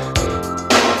you.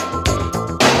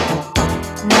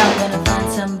 Now I'm gonna find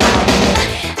somebody new.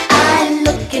 I'm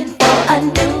looking for a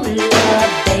new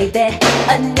love, baby,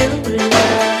 a new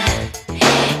love.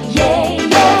 Yeah,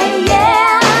 yeah,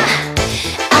 yeah.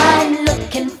 I'm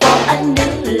looking for a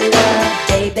new love,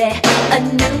 baby, a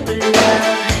new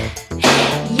love.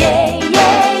 Yeah,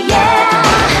 yeah, yeah.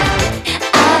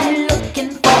 I'm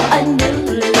looking for a new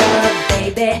love,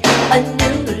 baby, a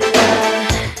new love.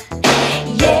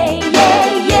 Yeah, yeah,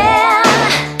 yeah.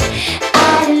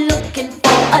 I'm looking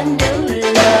for a new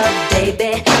love,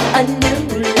 baby, a new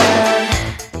love.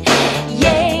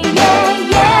 Yeah, yeah,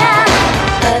 yeah.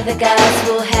 Other guys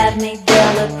will have me,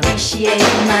 they'll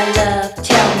appreciate my love.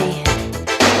 Tell me,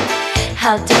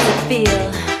 how does it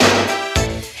feel?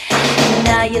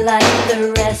 Now you like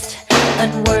the rest,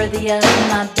 unworthy of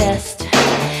my best.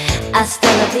 Hasta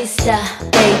la vista,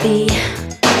 baby.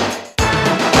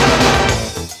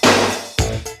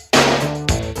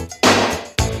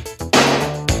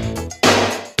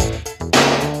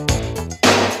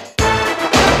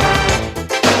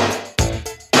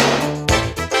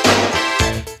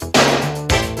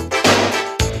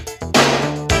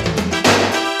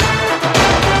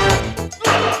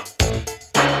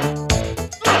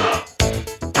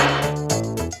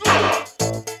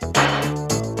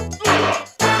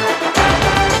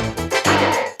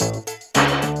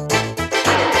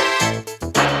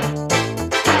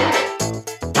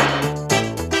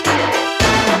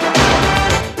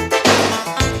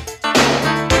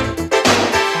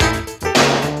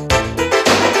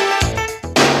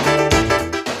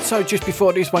 So just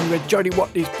before this one, we had Jody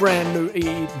Watley's brand new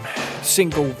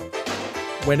single,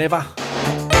 Whenever,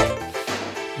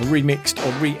 remixed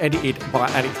or re-edited by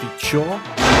Alex D. Shaw.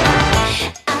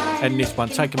 And this one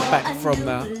taken back from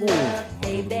the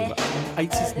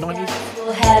 80s, 90s.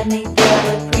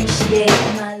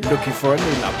 Looking for a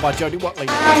new love by Jody Watley.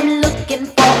 I'm looking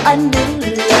for a new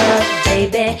love,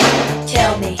 baby.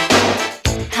 Tell me,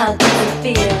 how do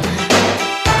you feel?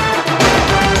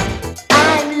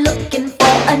 I'm looking for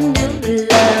a new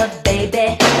love,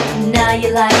 baby. Now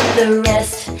you like the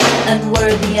rest,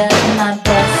 unworthy of my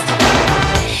best.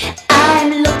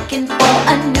 I'm looking for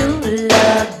a new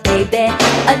love, baby,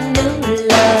 a new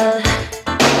love.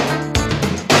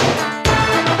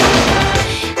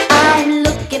 I'm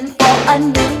looking for a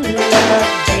new love,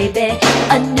 baby,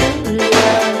 a new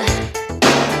love.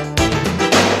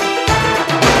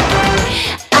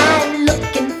 I'm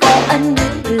looking for a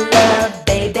new love,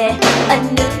 baby, a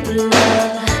new love.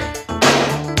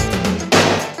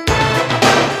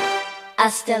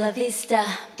 Hasta la vista,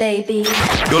 baby.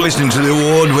 You're listening to the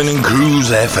award-winning Cruise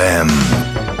FM.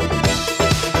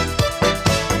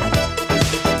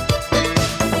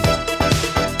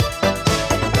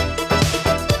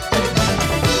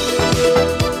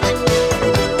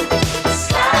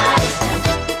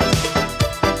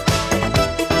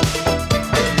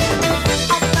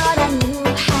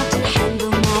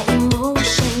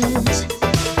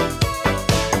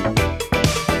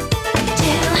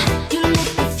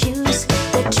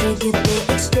 Trigger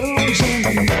the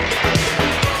explosion.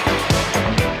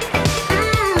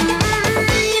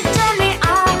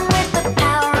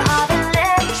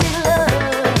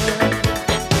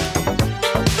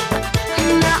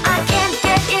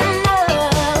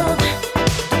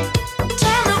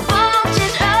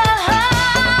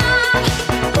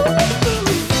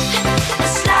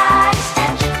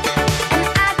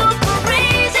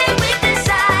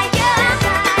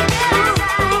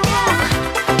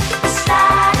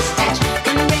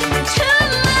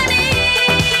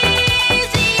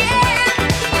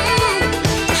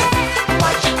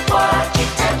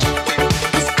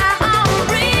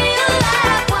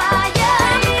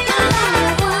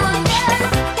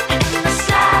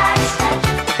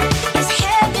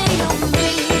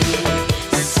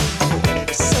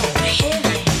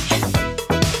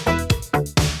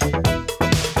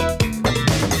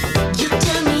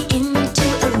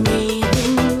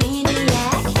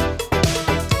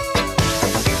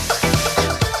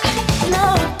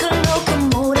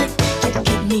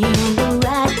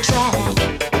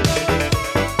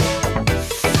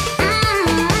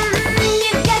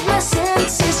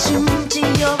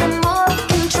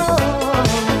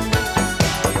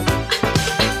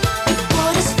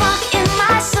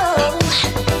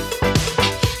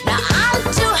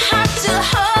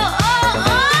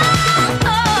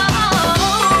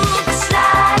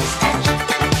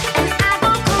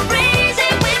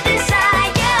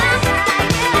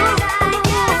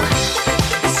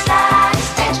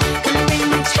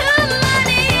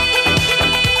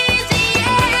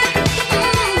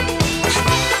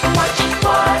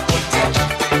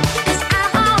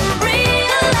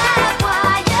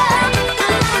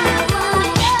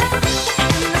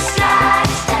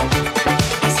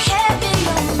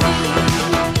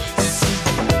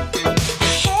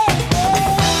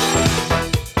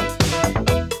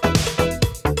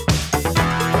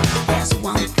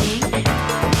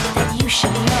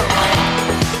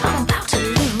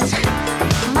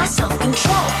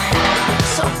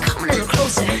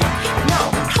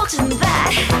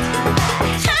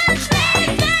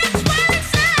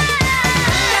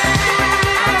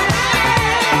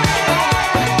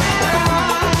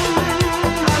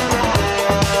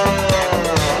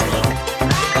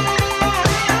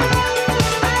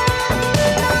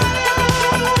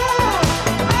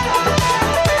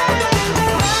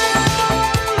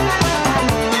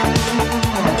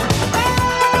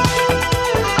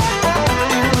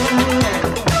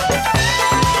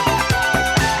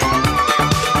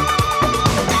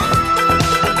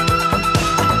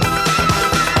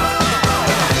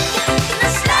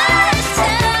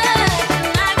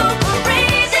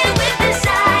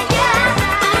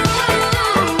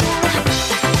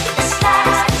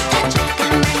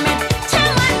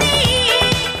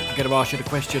 ask you the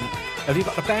question, have you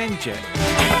got the band yet?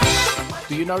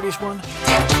 Do you know this one?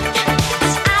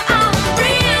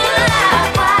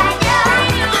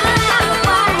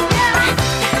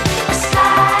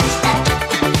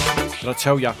 Did I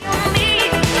tell you?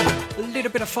 A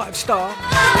little bit of 5-star.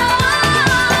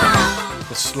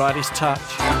 The slightest touch.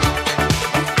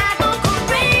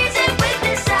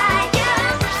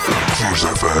 Cruise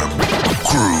FM.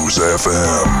 Cruise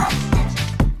FM.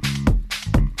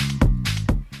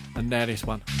 now, this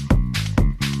one.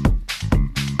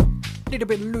 Little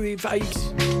bit of Louis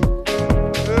Vase.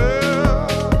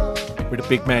 With the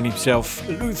big man himself,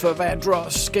 Luther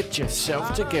Vandross. Get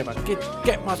yourself together.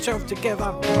 Get myself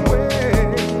together.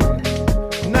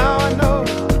 Now I know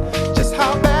just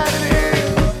how bad it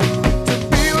is to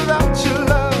be without your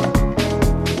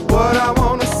love. What I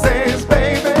wanna say is,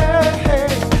 baby,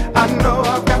 I know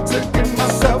I've got to get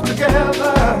myself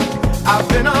together. I've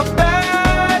been a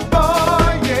bad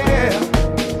boy, yeah.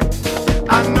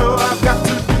 I know I've got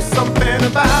to do something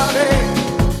about it.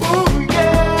 Ooh,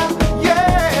 yeah,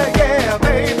 yeah, yeah,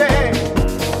 baby.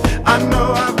 I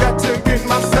know I've got to get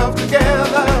myself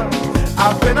together.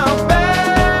 I've been a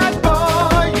bad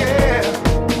boy, yeah.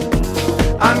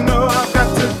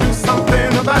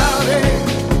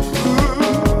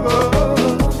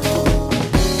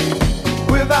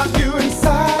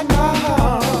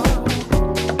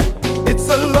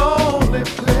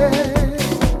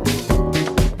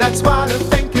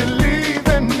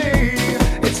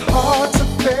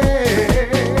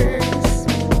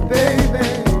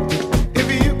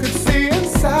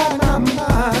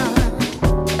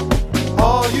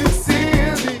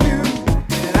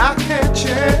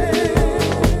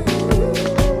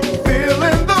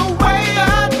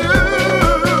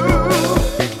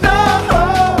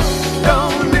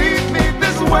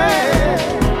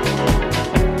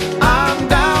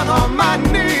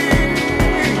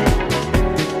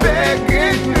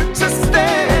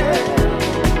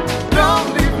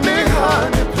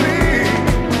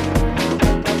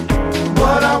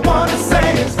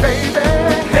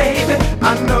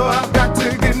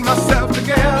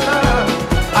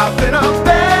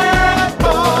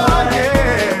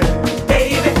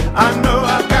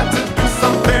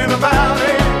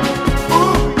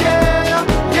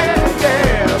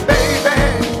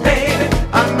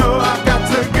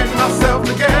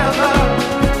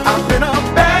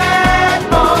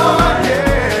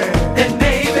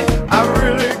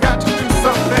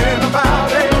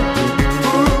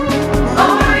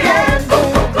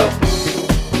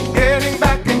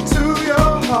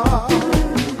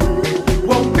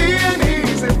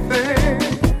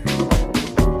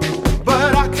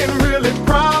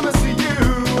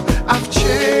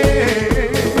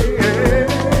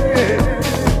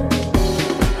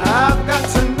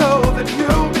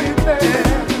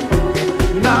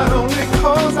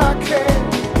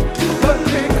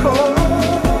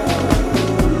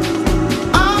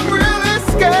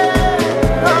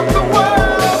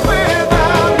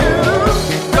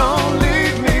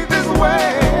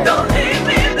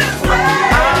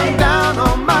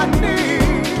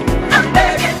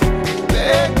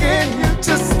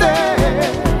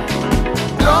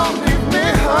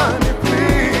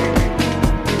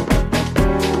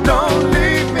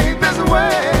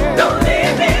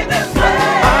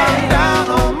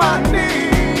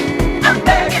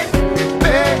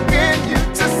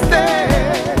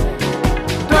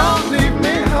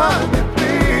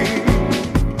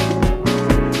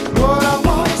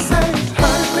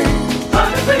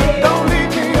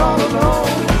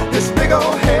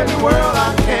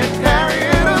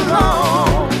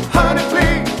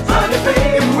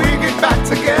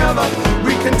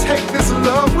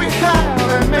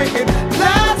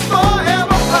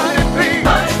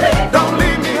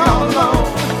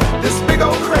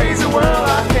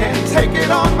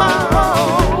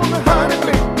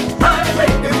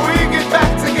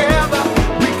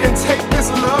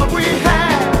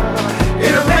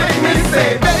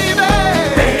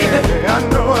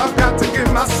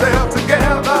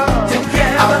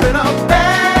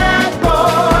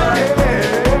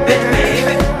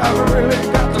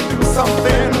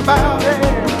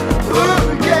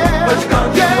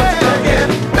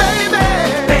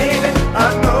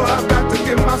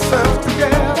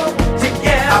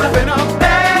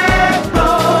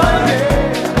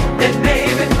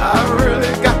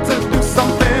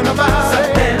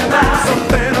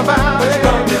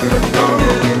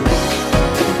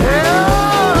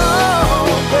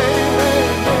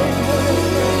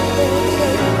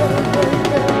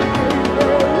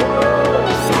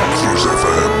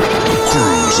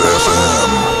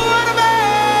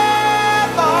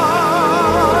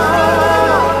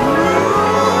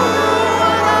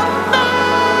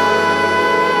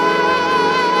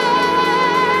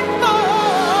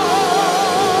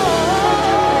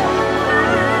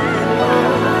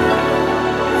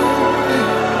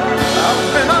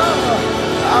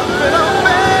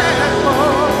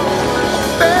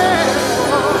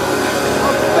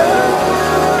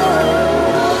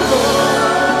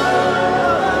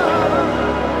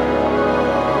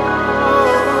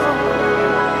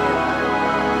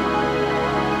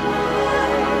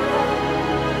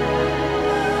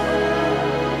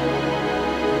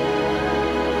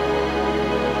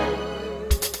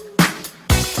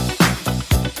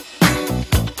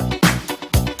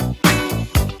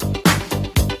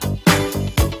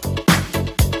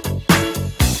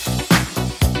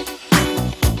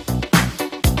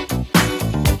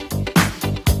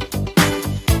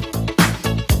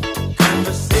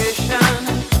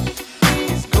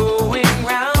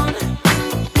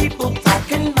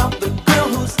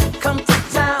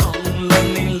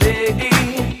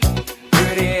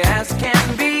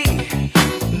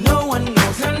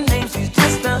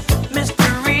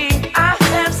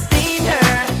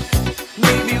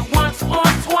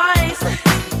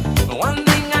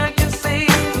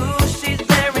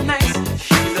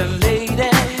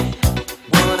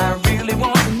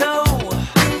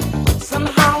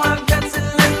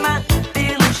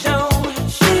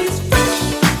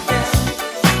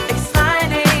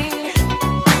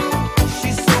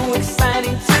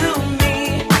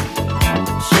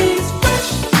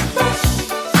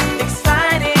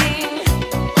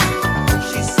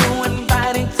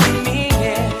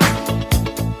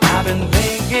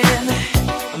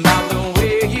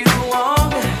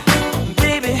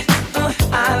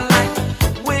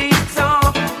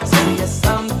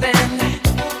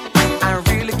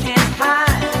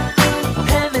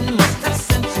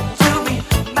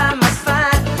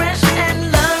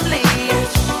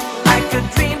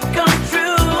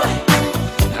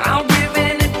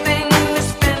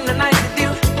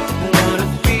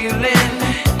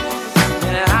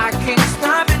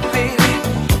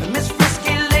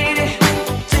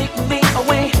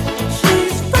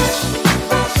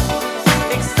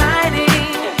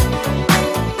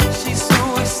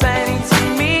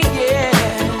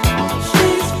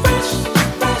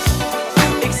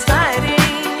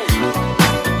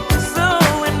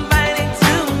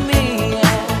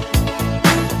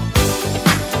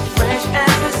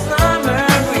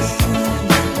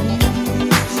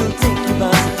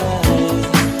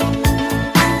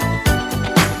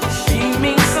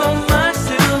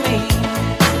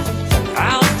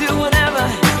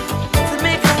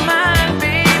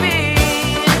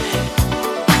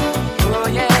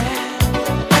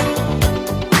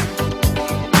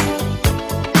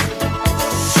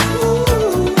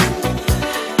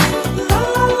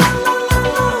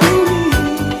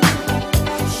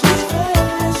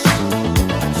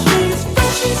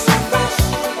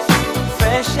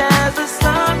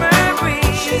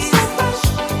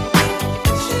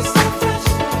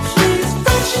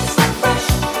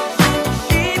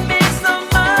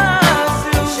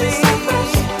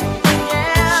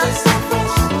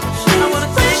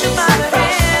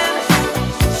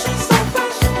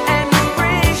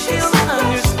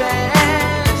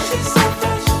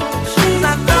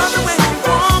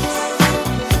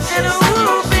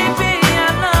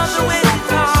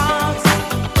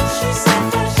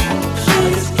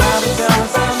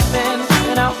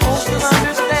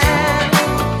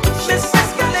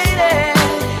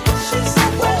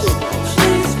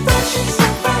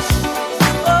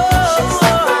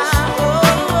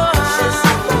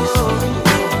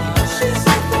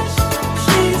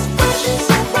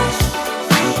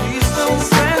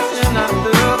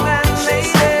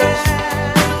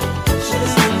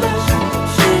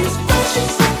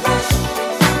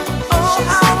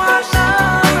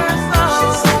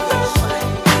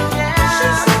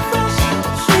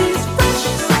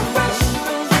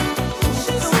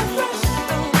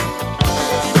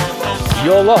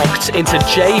 You're locked into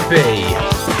JB.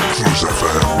 Cruise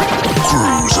FM.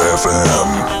 Cruise FM.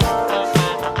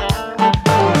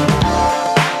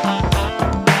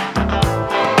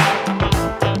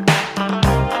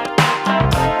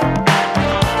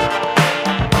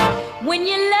 When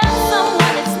you love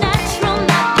someone, it's natural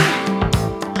not to.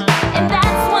 And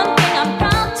that's one thing I'm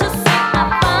proud to say I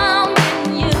found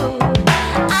in you.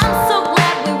 I'm so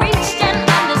glad we reached an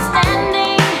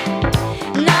understanding.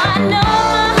 Now I know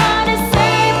my heart is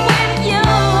safe with you.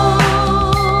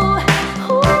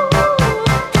 Ooh.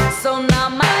 So now,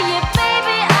 my yeah,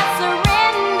 baby, I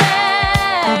surrender.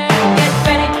 Get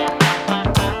ready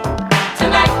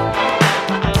tonight.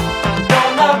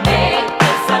 Gonna make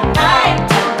this a night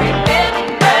to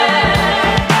remember.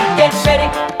 Get ready,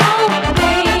 oh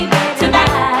baby,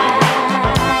 tonight.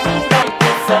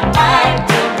 It's a night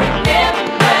to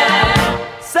remember.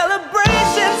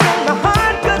 Celebrations in my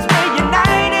heart 'cause we're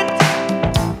united.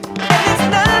 And there's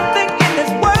nothing in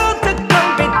this world to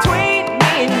come between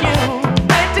me and you.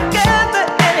 We're together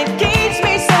and it keeps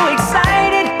me so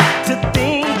excited to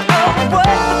think of what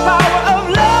the power of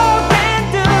love can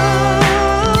do.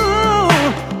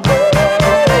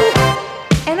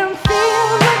 And I'm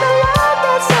filled with a love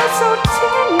that's so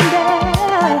tender.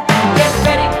 Get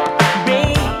ready,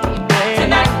 baby,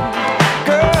 tonight.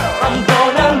 Girl, I'm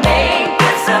gonna make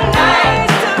this a night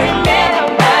to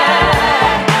remember.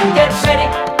 Get ready,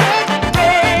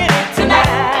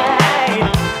 tonight.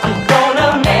 I'm gonna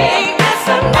make this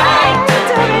a night to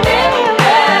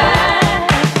remember.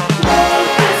 Make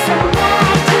this a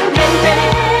night to remember.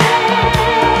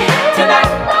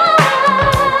 Tonight.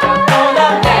 I'm gonna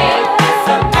make this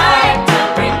a night to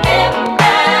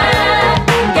remember.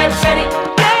 Get ready,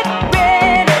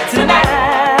 tonight.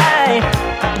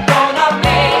 Gonna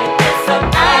make this a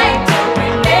night to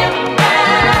remember.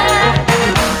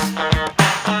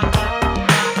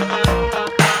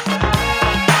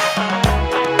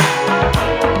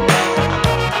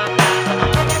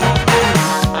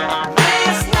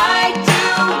 This night you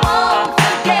won't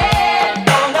forget.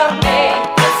 Gonna make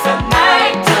this a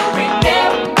night to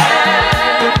remember.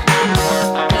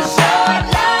 'Cause your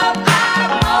love I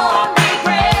won't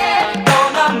regret.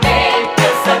 Gonna make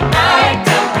this a night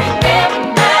to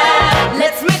remember.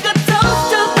 Let's make a toast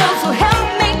to those who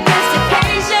helped make this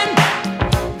occasion.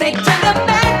 They turned their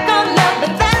back on love,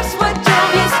 but that's what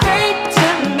drove you straight to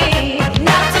me.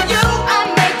 Now to you I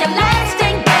make a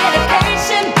lasting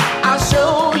dedication. I'll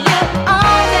show you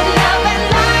all that love and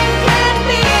life can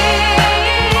be.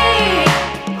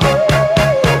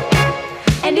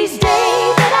 And these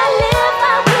days that I live,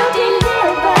 I will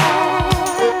deliver.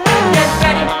 Get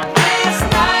ready, this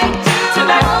night you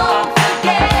won't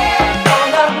forget.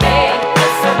 Gonna make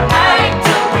this a night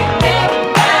to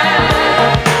remember.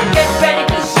 Get ready,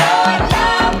 'cause your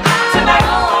love tonight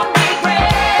won't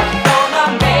regret. Gonna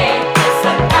make this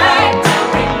a night to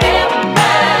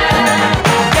remember.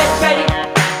 Get ready,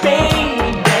 baby,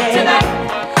 tonight,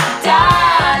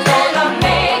 darling. Gonna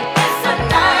make this a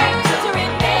night to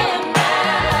remember.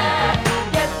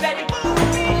 Get ready.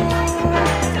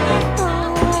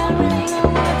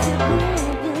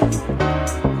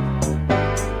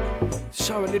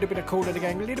 So a little bit of Call of the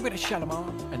Gang, a little bit of Shalimar,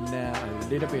 and now a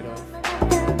little bit of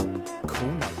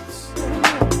Cool Notes.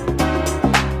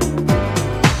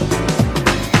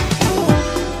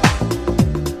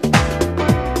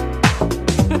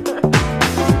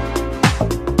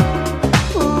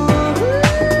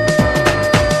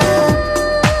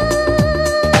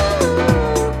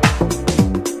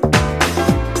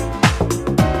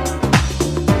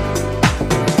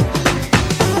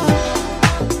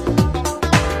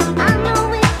 I know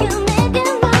we can make it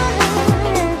right.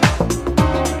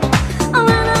 Oh,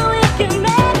 I know we can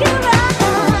make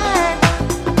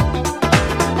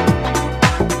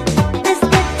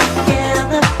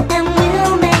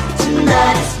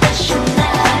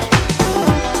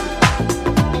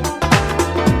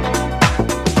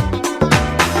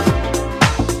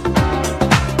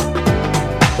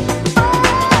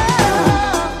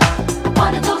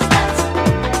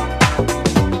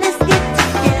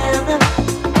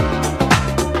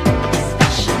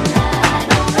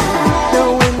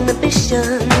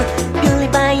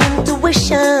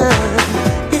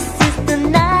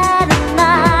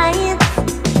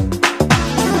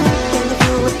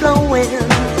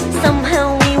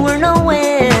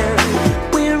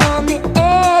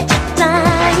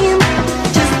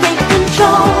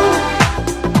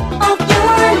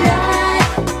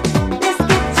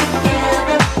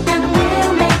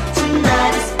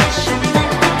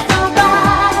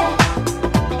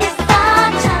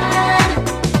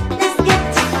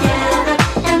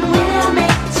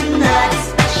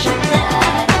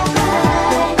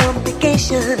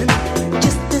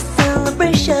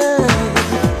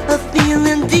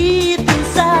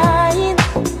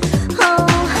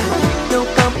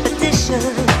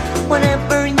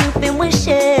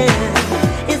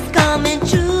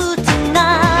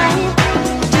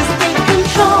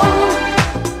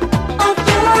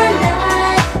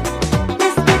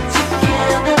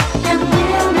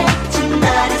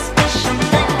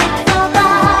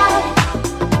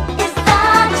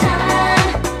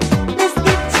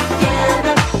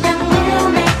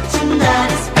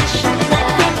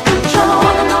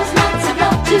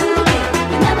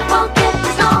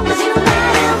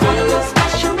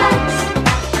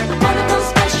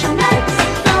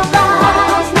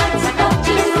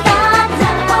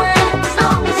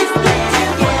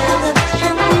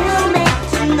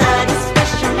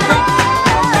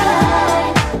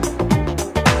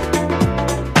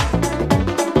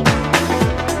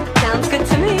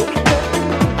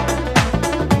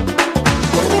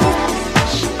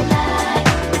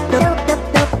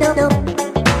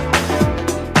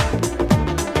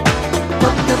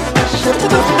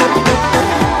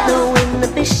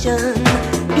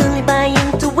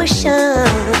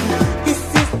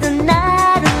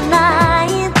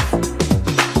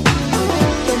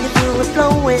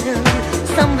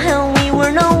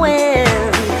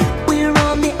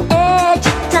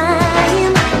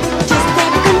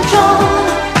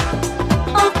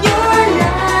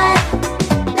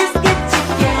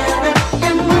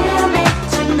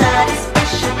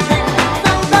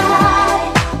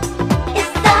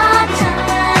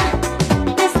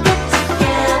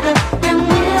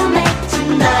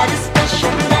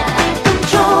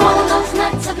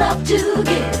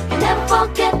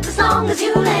as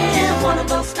you live. One of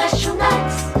those special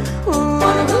nights.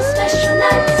 One of those special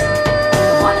nights.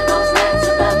 One of those nights I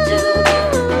love to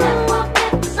give. You never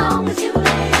forget as long as you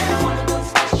live. One of those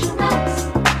special nights.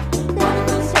 One of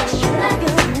those special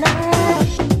nights.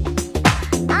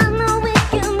 I know we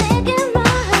can make it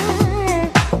right.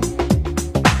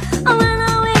 Oh, I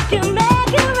know we can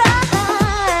make it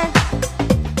right.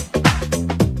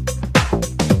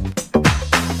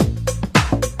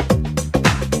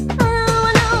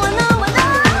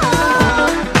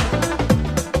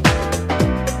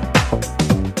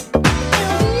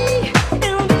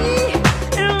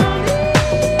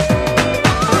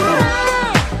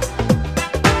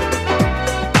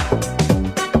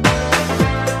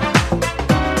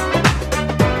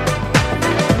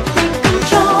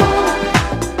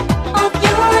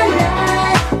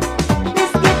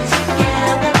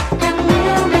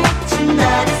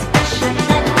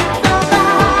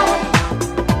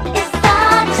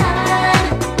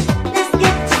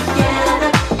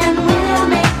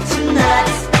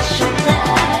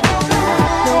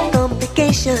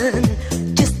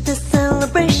 Just a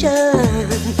celebration,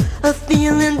 a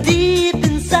feeling deep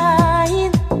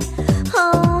inside.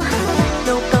 Oh,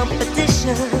 no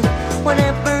competition.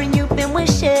 Whatever you've been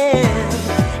wishing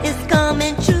is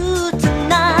coming true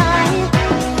tonight.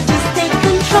 Just take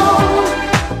control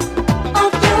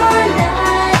of your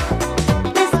life.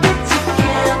 Let's get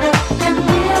together and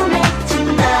we'll make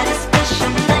tonight a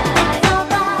special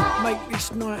night. Make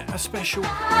this night a special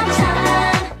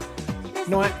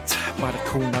night by the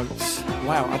Cool Notes.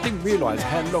 Wow, I didn't realise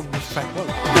how long this track was.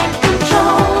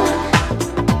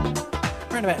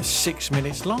 Around about 6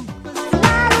 minutes long.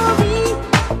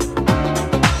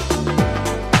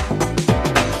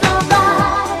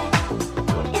 Upside your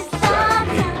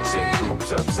head, say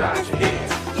hoops upside your head,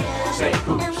 say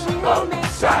hoops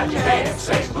upside your head,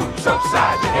 say hoops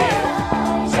upside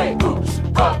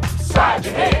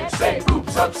your head, say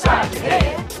hoops upside your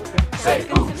head, say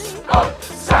hoops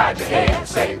upside your head,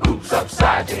 say hoops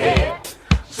upside your head,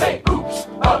 say hoops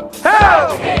upside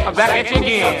your head. I'm back at you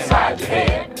again. Upside your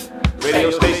head.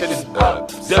 Radio station is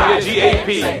WGAP.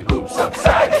 Say hoops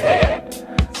upside your head,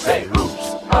 say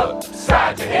hoops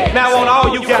upside your head. Now on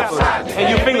all you gappers and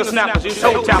you finger snappers, you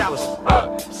toe tappers,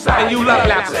 and you love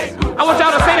lappers, I want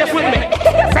y'all to say this with me.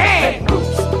 Say it.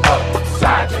 Hoops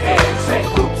upside your head, say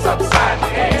hoops upside your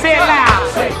head. Say it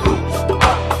loud. Say hoops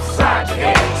upside your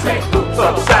head, say hoops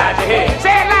upside your head.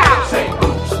 Say it loud. Say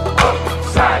hoops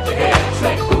upside your head,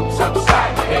 say hoops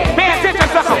upside your head. Pay attention,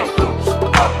 sucker. Say hoops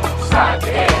upside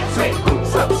your head, say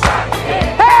hoops upside your head.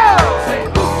 Say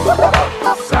hoops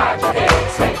upside your head,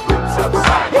 say hoops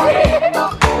upside your head.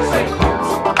 Say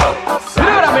hoops upside. You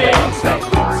know what I mean? Say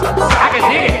hoops upside. I can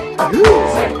dig it.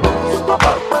 Say hoops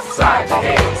upside your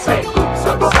head, say hoops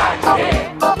upside your head.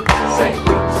 Say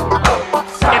hoops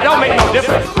upside. It don't make no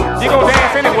difference. You gon'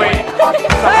 dance anyway.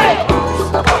 Say hoops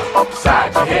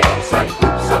upside your head, say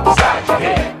hoops upside your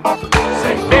head.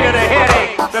 Say bigger the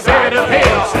headache, the bigger the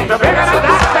pill, the bigger the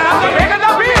doctor, the bigger the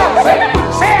bill.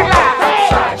 Say it loud.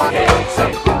 Upside your head, say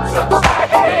hoops upside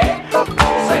your head.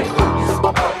 Say hoops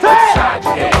upside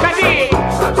your head. Now dig.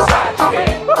 Hoops upside your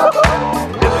head.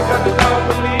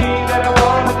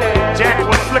 Jack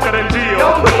was slicker than Jill.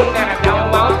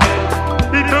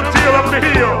 He took Jill up the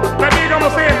hill. Now dig, I'ma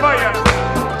say it for you.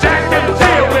 Jack and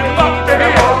Jill went up the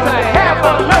hill to have a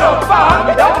little fun.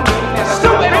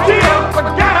 Stupid Jill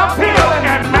got a pill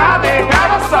and now they got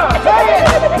a son.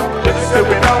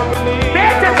 Stupid. Pay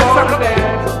attention, sucker.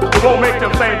 We won't make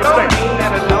them same mistakes.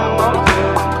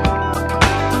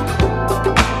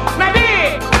 Now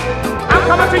dig, I'm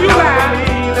coming to you live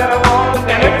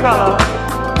and in color.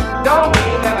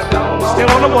 Still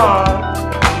on the wall,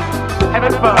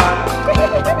 having fun.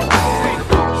 Say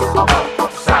hoops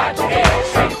upside your head,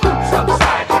 say hoops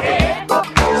upside your head.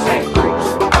 Say hoops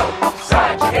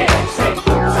upside your head, say hoops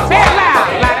upside your head. Say it loud,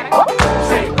 like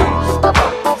Say hoops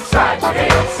upside your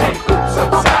head, say hoops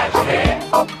upside your head.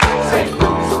 Say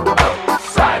hoops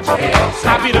upside your head. I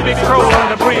be the big troll on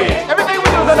the bridge. Everything we do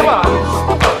is under bar.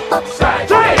 Upside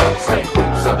your head, say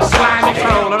hoops The upside slimy your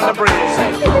troll head. on the bridge.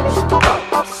 Say hoops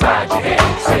upside your head,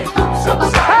 say hoops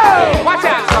upside your Hey, head. watch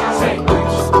out. Say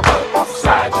hoops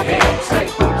upside your head, say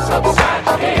hoops upside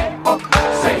your head.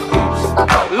 Say hoops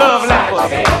Love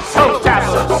lappers, toe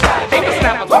tappers, finger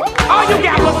snappers. All you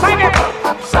gappers, sing it.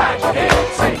 upside your head,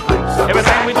 say hoops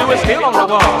Everything we do is still on the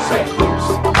wall. Say hoops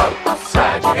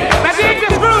upside your head. Now dig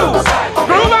this groove.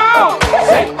 Groove on.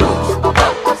 Say hoops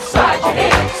upside your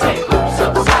head, say hoops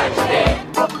upside your head.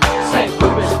 Say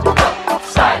hoops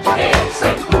upside your head,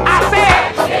 say hoops I said,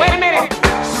 wait a minute.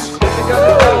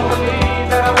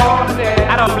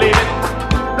 I don't believe it.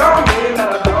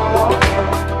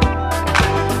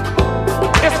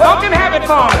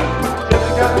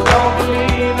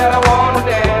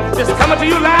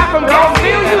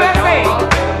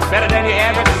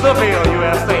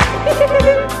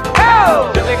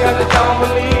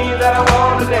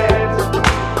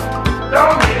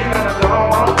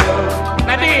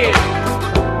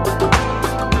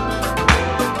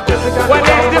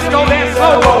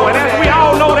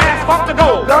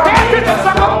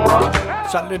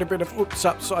 little bit of Oops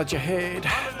Upside Your Head,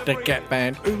 the Gap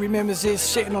Band. Who remembers this?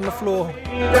 Sitting on the floor.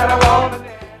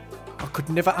 I could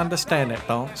never understand that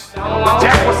dance.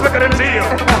 Jack was slicker than Jill.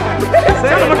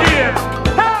 Tell him again.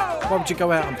 Why would you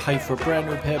go out and pay for a brand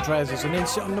new pair of trousers and then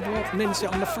sit on the wall and then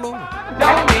sit on the floor?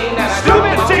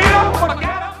 Stupid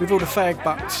Jill. With all the fag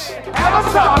bucks.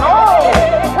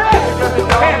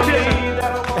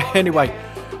 Anyway,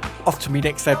 off to me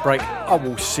next ad break. I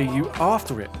will see you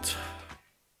after it.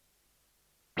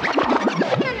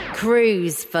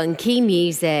 Cruise Funky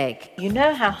Music. You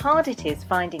know how hard it is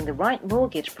finding the right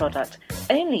mortgage product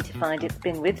only to find it's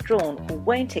been withdrawn or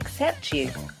won't accept you?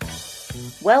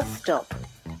 Well, stop.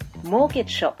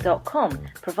 MortgageShop.com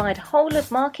provide whole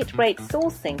of market rate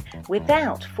sourcing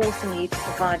without forcing you to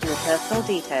provide your personal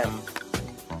details.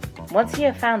 Once you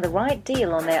have found the right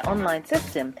deal on their online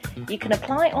system, you can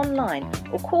apply online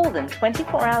or call them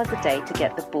 24 hours a day to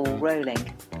get the ball rolling.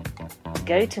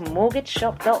 Go to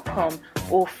MortgageShop.com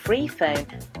or free phone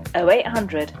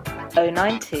 0800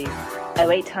 092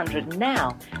 0800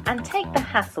 now and take the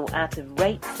hassle out of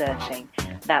rate searching.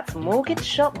 That's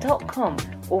MortgageShop.com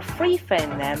or free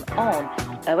phone them on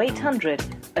 0800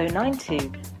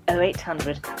 092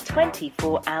 0800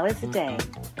 24 hours a day.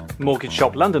 Mortgage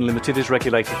Shop London Limited is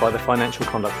regulated by the Financial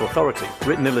Conduct Authority.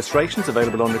 Written illustrations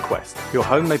available on request. Your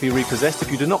home may be repossessed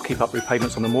if you do not keep up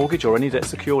repayments on a mortgage or any debt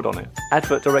secured on it.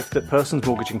 Advert directed at persons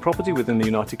mortgaging property within the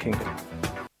United Kingdom.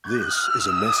 This is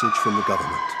a message from the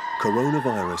government.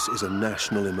 Coronavirus is a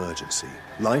national emergency,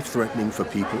 life-threatening for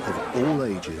people of all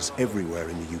ages everywhere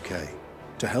in the UK.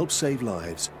 To help save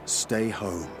lives, stay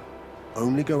home.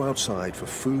 Only go outside for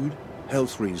food,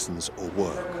 health reasons or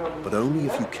work, but only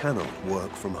if you cannot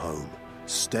work from home.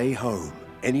 Stay home.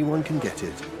 Anyone can get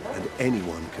it and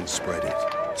anyone can spread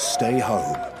it. Stay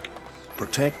home.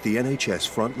 Protect the NHS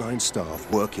frontline staff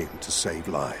working to save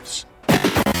lives.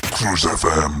 Cruise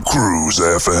FM, Cruise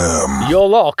FM. You're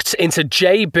locked into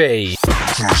JB.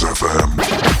 Cruise FM,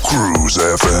 Cruise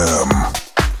FM.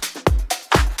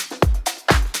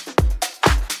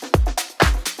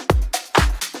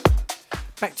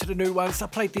 Back to the new ones. I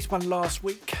played this one last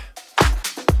week.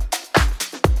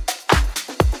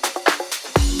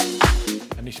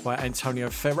 And this by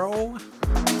Antonio Ferro.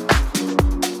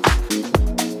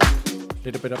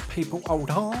 Little bit of People Hold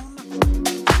On.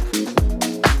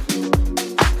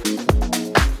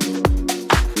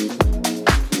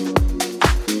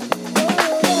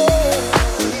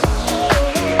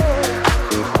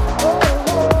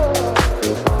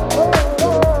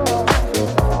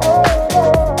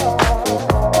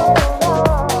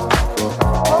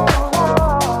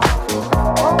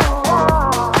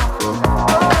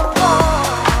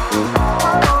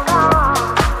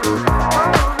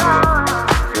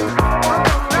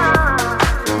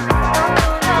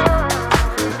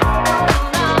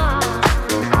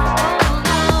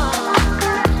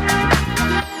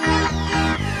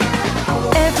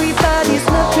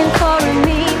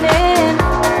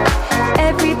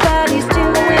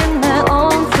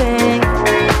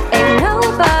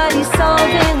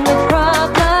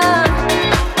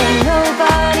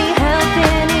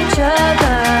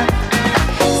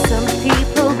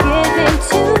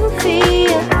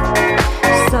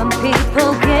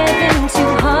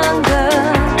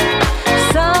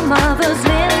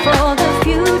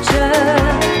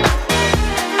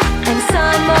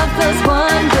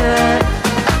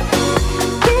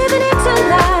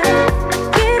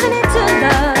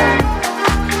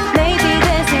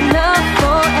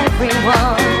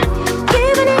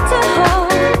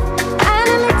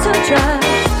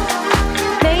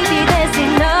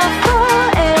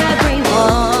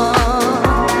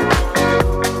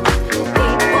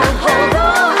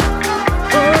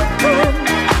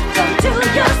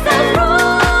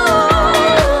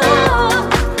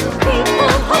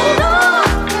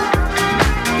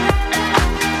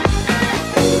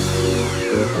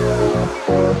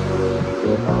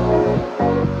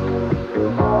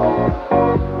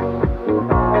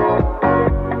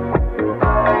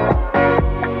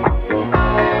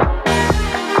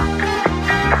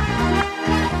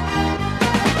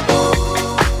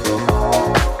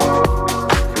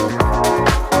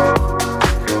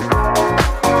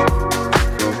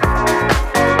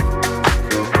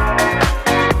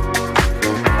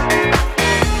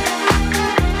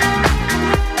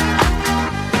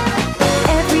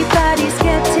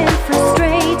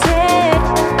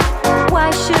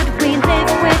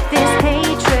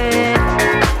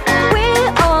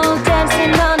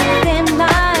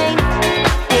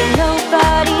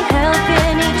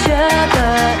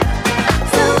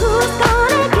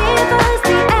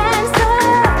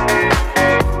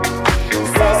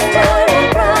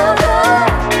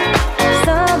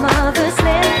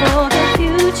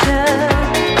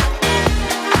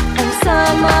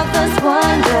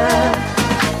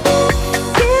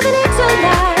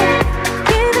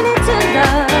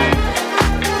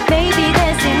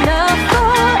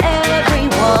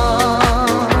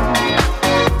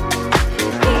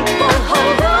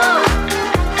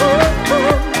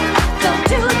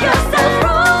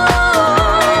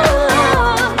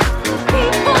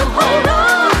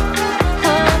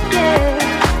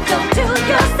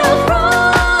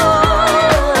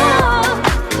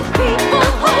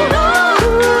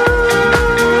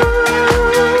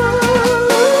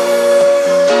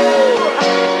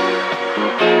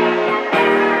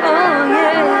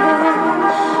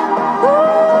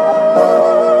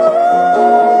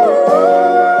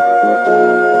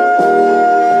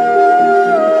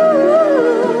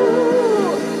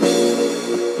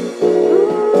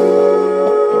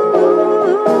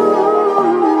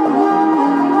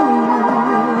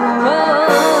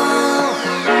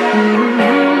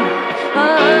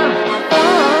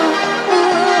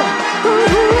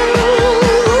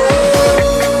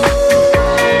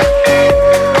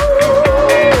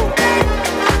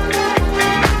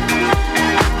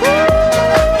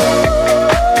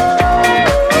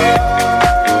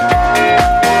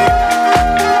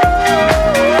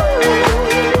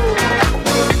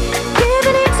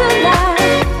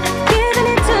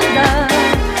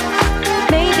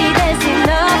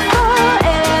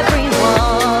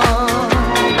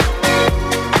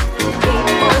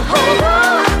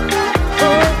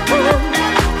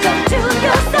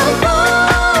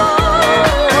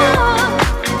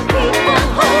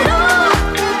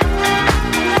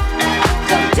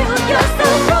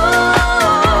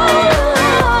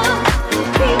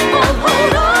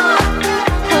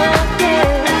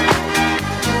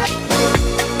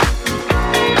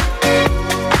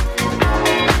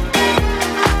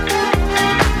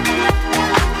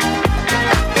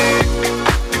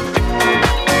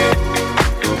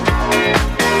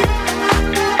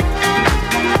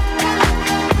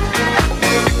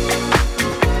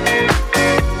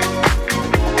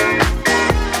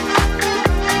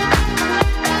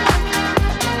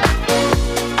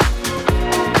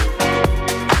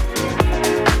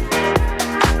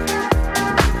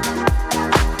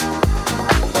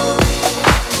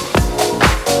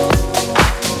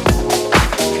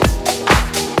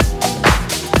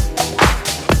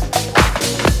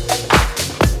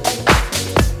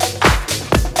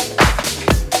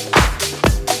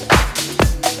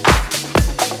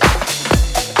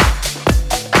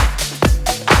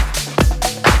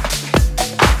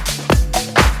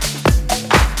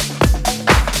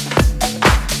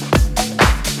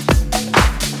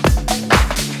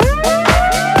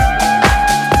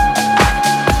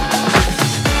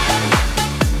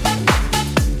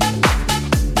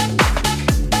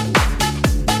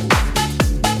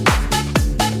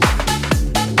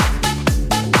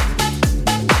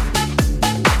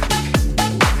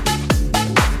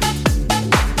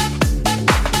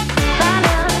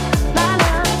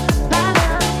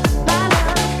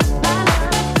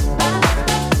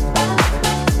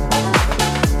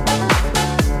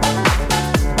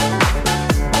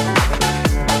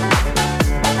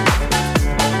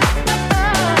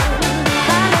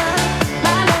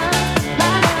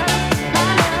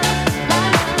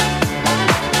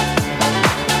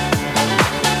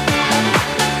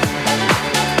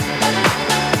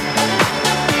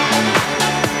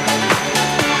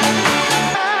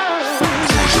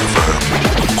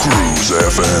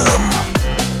 FM.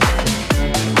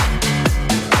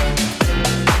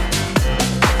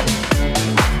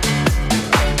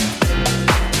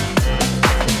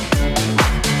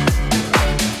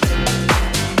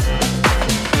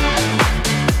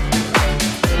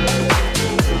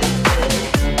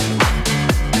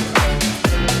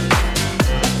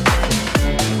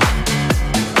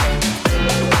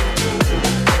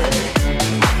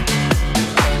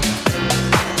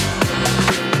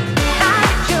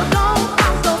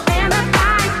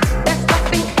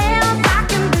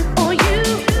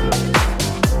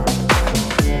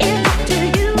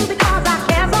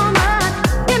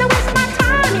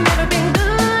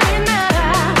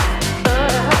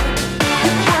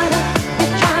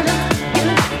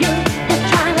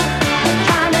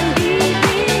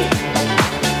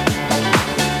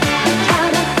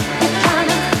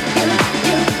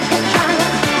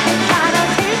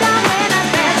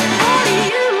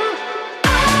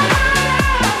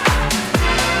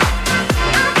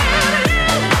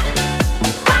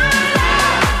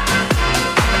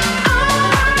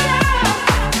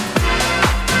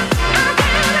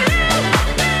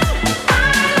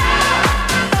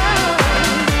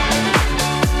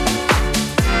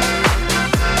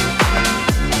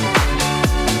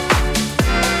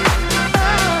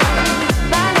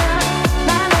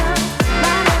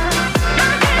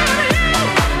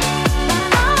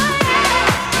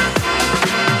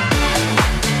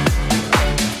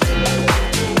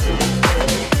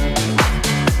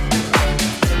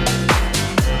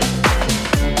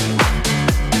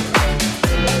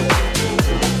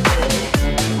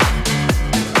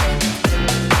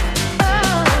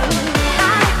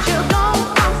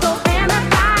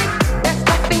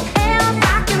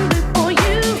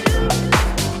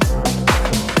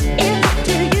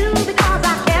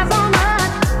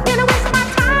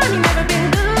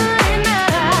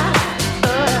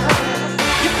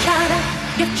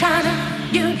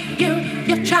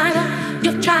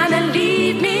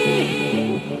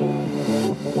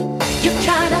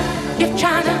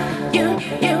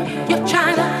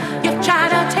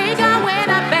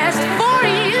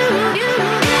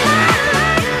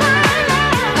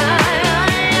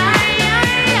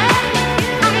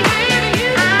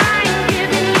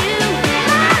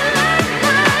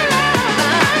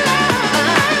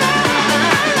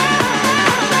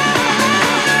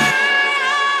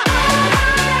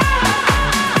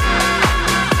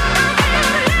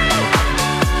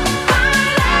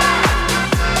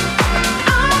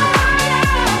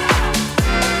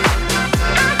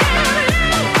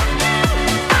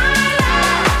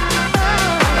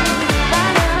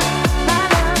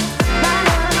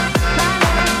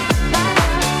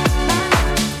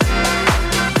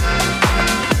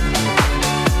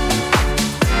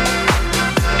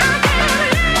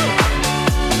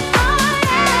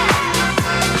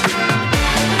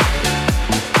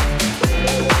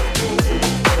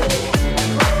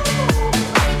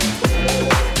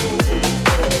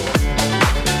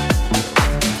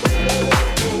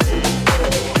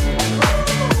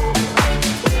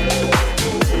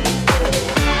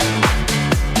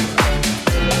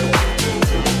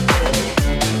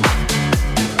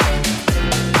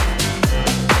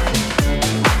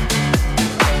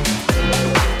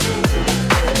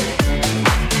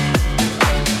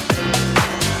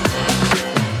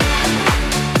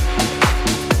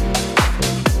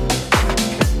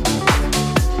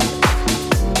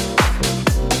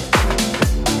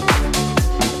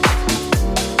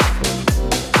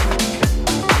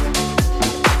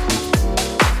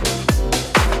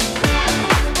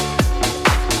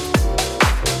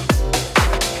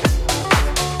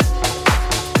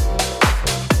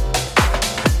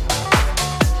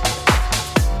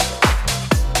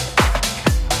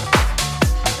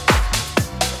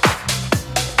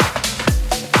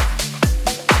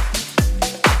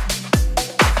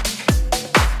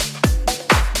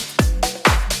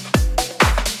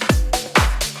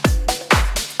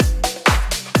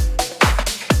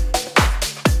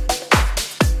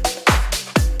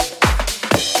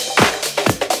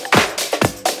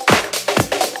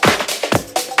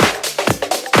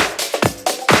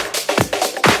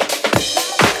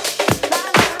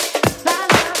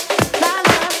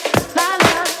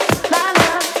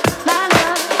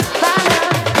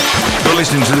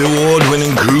 listening to the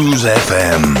award-winning Cruise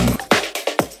FM.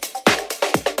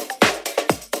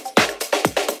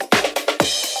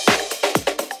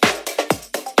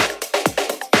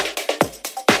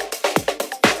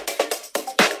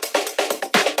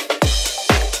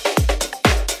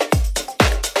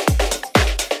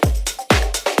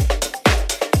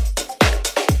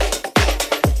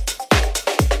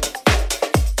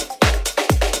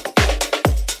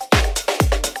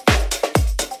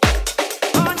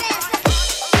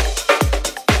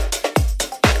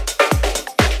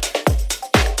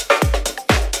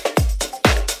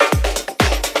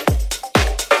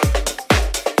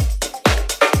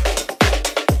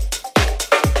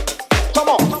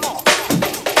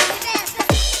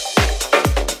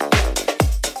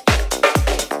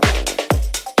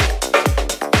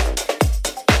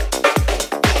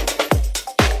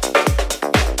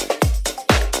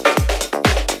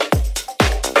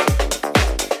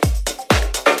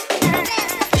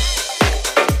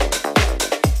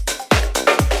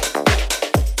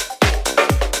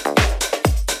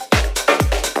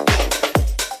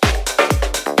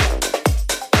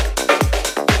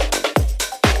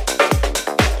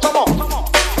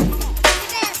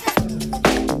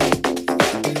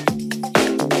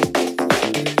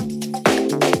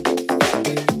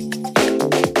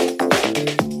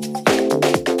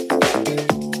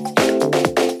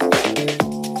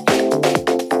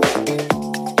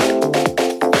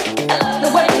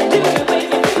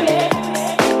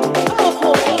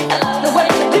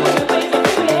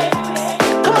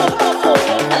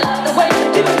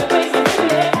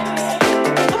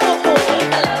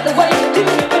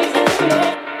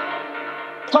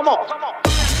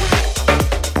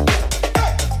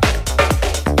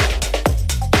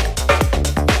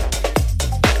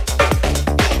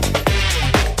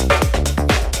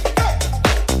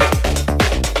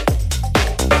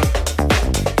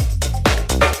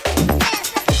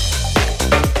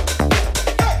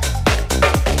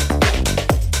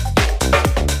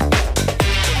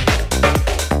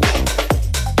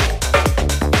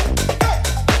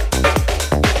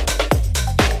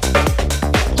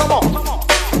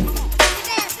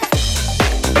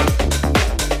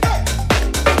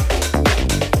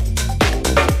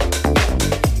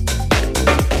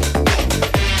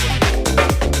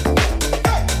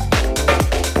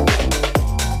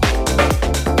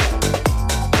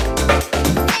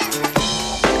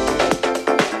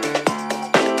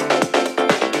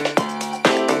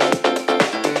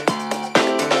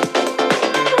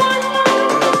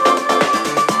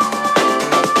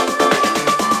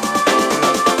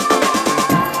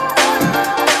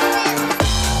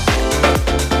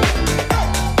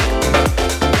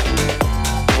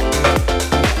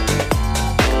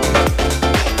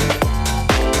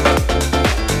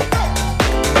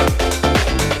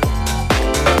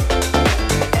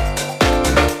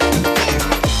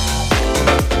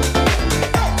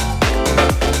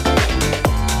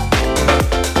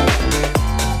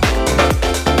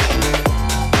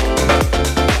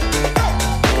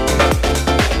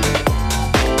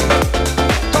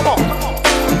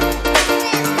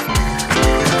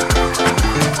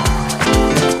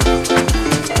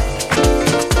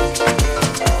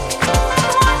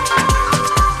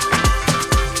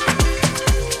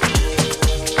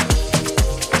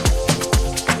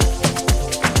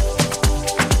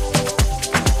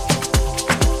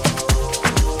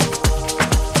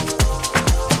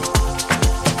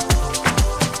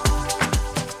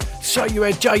 So you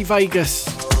had Jay Vegas,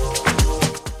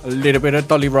 a little bit of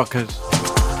Dolly Rockers,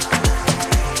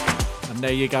 and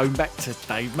there you go, back to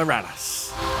Dave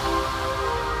Morales.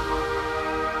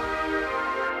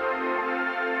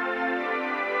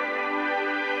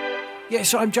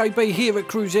 Yes, I'm JB here at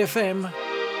Cruise FM.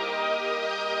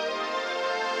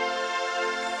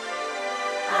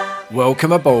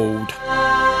 Welcome aboard.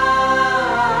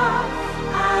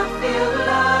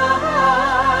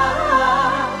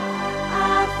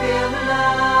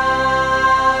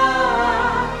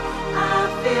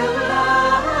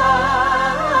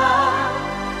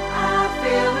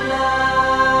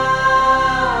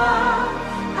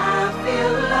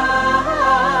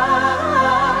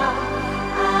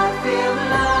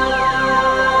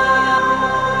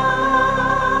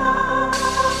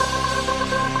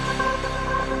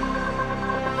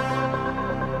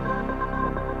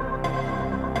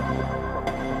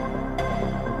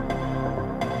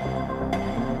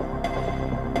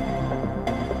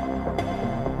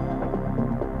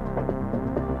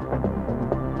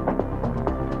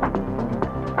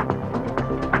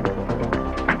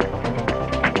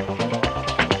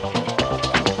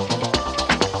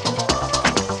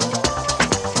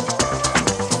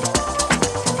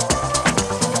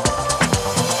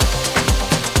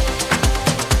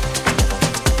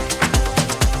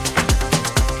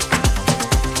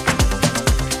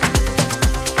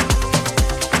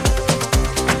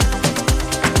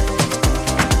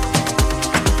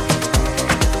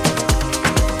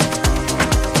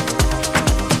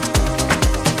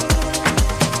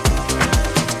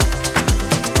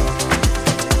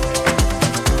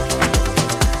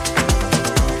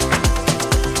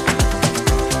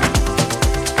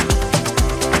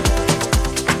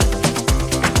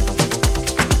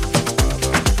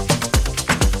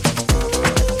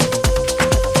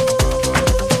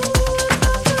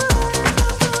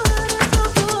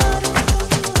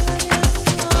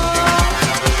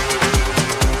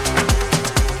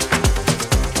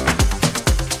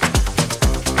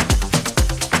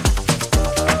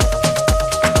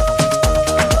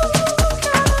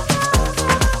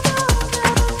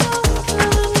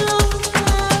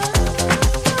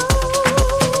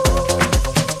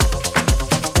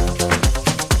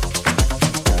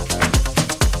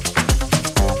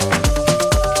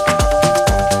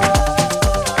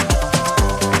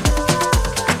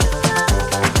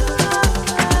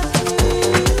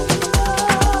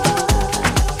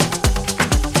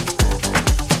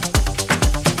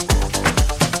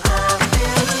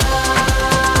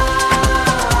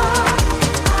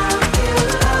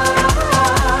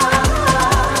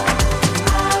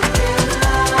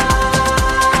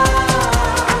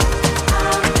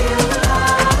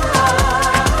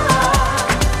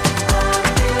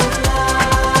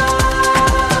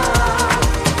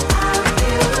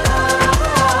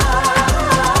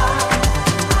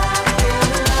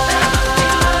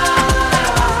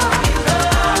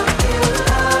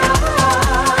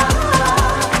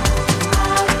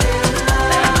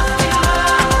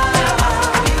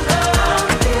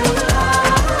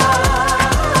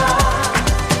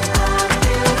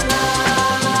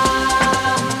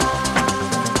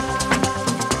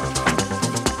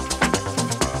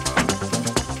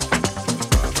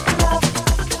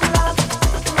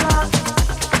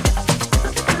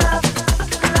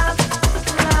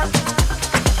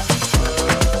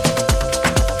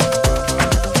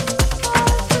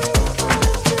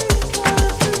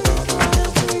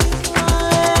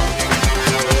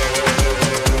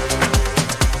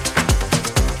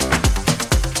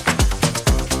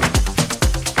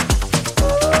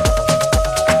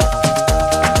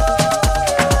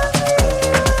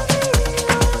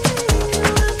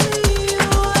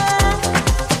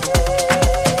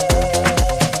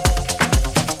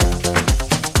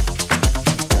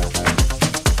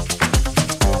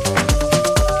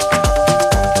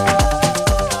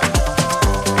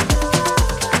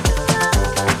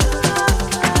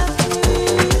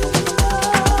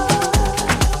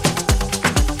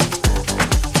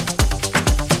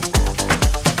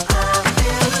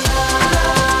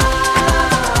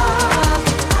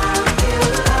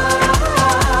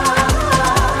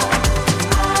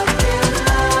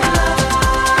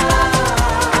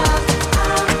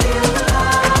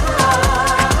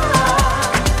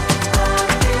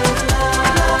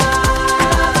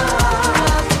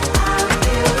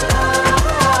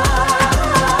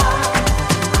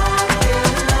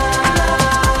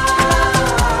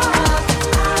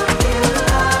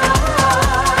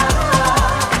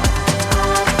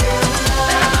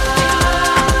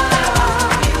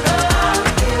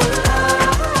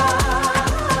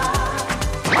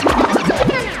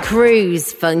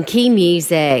 Cruise Funky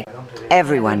Music.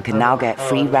 Everyone can now get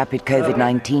free rapid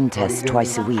COVID-19 tests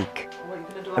twice a week.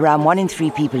 Around 1 in 3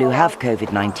 people who have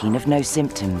COVID-19 have no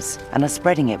symptoms and are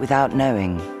spreading it without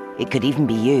knowing. It could even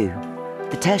be you.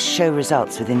 The tests show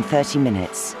results within 30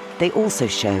 minutes. They also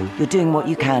show you're doing what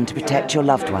you can to protect your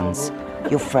loved ones,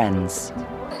 your friends,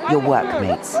 your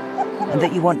workmates, and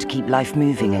that you want to keep life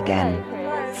moving again.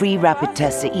 Free rapid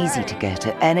tests are easy to get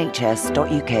at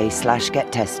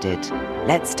nhs.uk/gettested.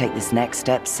 Let's take this next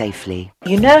step safely.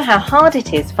 You know how hard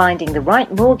it is finding the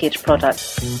right mortgage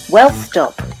product? Well,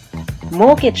 stop.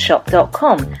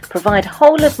 MortgageShop.com provide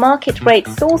whole-of-market rate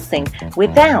sourcing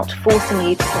without forcing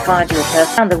you to provide your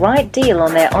person the right deal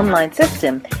on their online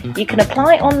system. You can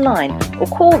apply online or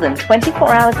call them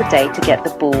 24 hours a day to get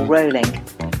the ball rolling.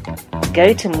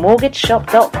 Go to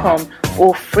MortgageShop.com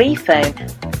or free phone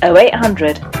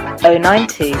 0800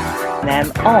 092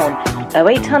 them on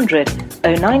 0800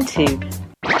 092.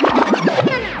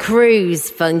 Cruise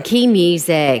Funky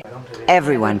Music.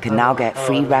 Everyone can now get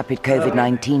free rapid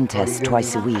COVID-19 tests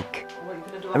twice a week.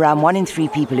 Around 1 in 3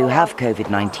 people who have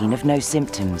COVID-19 have no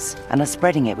symptoms and are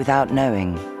spreading it without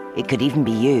knowing. It could even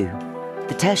be you.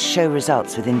 The tests show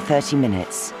results within 30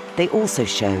 minutes. They also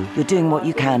show you're doing what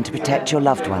you can to protect your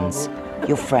loved ones,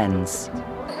 your friends,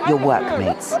 your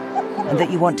workmates, and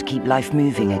that you want to keep life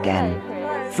moving again.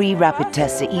 Free rapid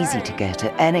tests are easy to get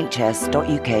at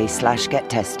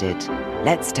nhs.uk/gettested.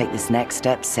 Let's take this next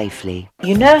step safely.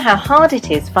 You know how hard it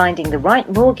is finding the right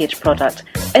mortgage product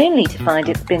only to find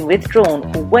it's been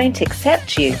withdrawn or won't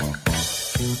accept you?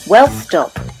 Well,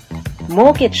 stop.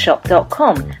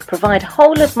 MortgageShop.com provide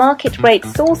whole-of-market rate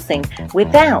sourcing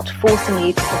without forcing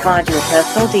you to provide your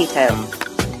personal details.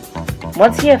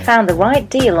 Once you have found the right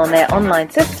deal on their online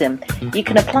system, you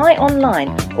can apply online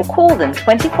or call them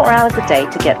 24 hours a day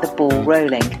to get the ball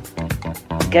rolling.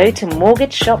 Go to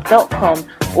MortgageShop.com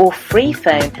or free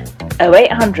phone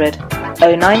 0800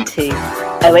 092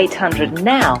 0800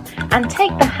 now and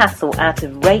take the hassle out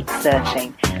of rate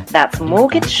searching. That's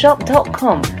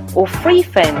MortgageShop.com or free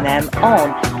phone them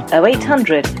on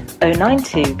 0800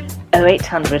 092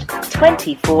 0800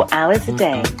 24 hours a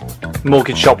day.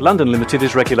 Mortgage Shop London Limited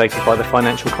is regulated by the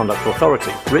Financial Conduct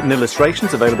Authority. Written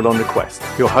illustrations available on request.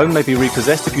 Your home may be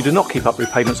repossessed if you do not keep up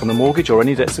repayments on the mortgage or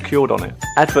any debt secured on it.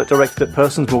 Advert directed at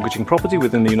persons mortgaging property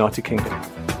within the United Kingdom.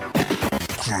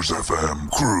 Cruise FM,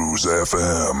 Cruise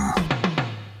FM.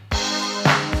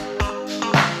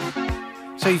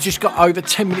 So you just got over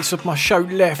 10 minutes of my show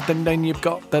left, and then you've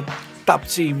got the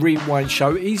Dubsy Rewind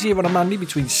show. He's here on a Monday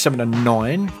between 7 and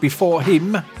 9. Before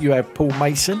him, you have Paul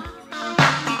Mason.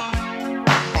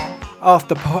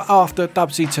 After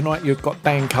Dubsy tonight, you've got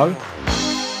Danko.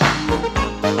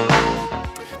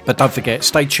 But don't forget,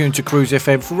 stay tuned to Cruise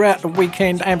FM throughout the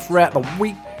weekend and throughout the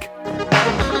week.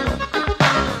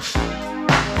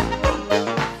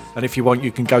 And if you want,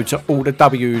 you can go to all the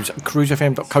W's at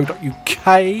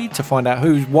cruisefm.co.uk to find out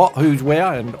who's what, who's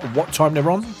where, and what time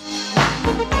they're on.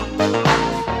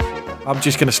 I'm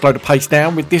just going to slow the pace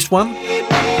down with this one.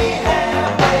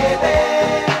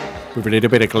 With a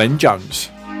little bit of Glenn Jones.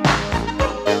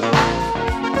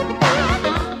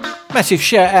 Massive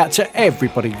shout out to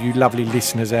everybody, you lovely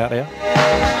listeners out there.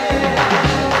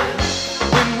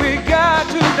 When we got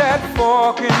to that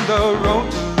fork in the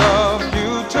road to love,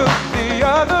 you took the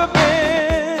other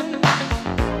bend.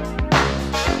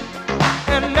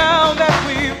 And now that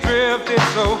we've drifted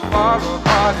so far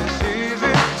apart, it's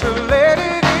easy to let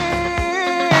it in.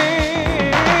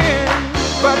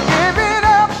 But giving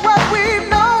up what we've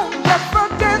known just for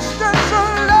distance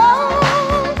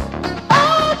alone,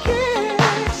 I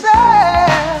can't say.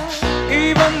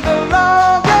 Even the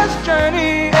longest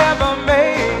journey ever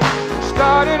made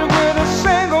started with a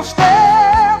single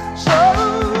step. So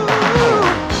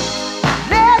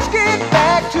let's get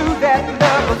back to that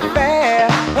love affair.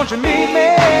 Won't you meet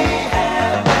me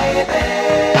halfway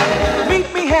there?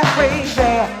 Meet me halfway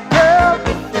there, girl.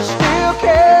 If you still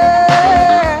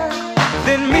care,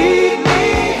 then meet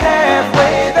me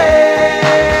halfway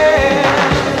there.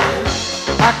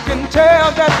 I can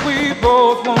tell that we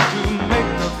both want to make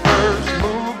the first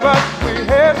move, but we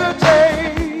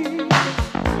hesitate.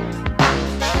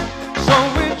 So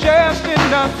we just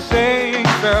end up saying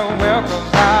farewell,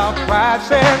 'cause our pride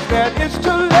says that it's too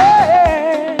late.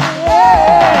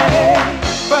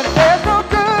 But there's no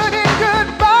good in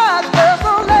goodbyes, there's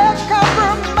no let's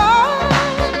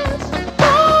compromise.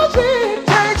 'Cause it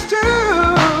takes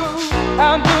two.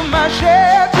 I'll do my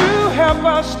share to help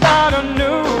us start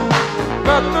anew,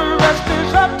 but the rest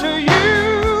is up to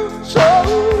you. So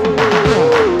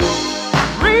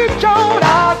reach on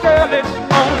out, girl, it's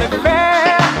only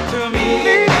fair to meet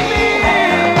me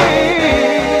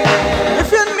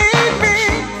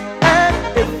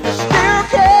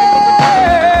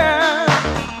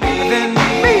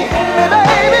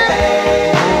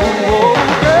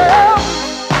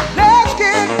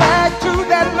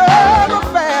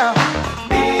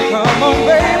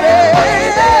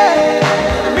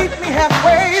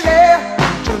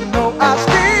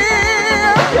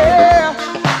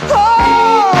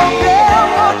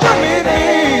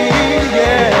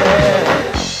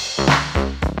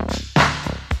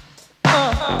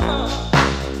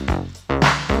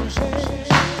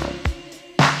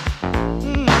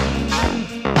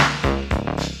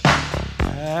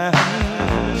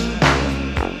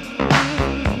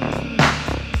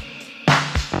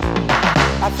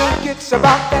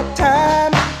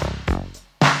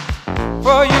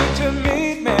for you to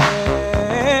meet me.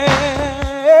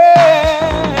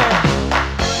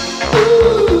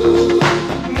 Ooh,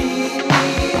 meet me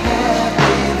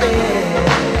halfway there.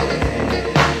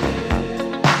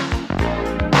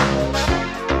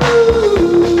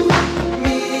 Ooh,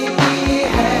 meet me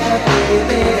halfway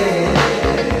there.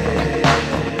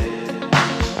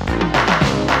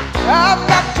 I've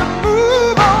got to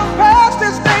move on past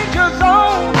this danger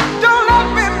zone. Don't let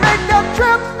me make that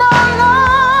trip alone.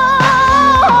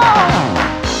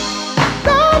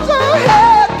 Those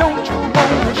ahead, don't you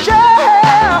wanna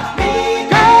share?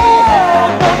 Girl,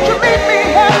 won't you meet me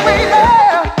halfway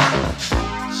there?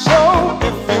 So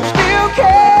if you still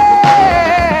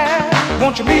care,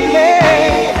 won't you meet me?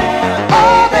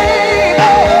 Oh,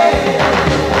 baby,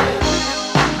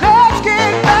 let's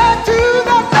get back to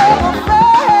that love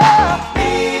affair.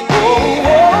 Meet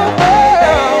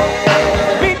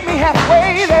me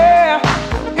halfway there.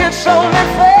 It's only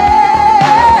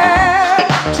fair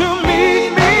to meet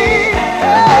me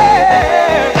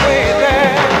halfway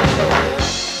there.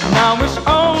 Now it's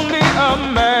only a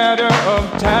matter of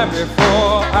time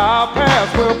before our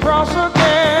paths will cross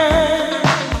again.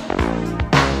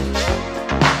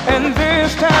 And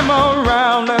this time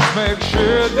around, let's make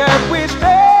sure that we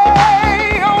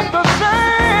stay on the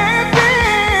same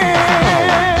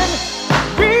thing.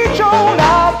 Reach on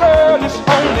out, girl, it's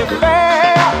only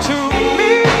fair to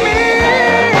meet me.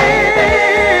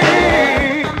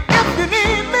 If you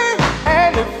need me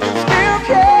and if you still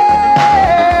care,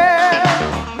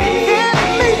 meet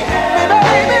me,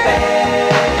 baby.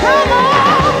 Come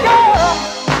on, girl.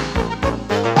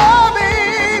 Oh,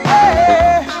 baby,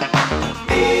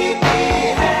 meet me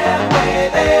halfway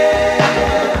there.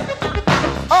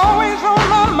 Always on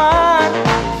my mind,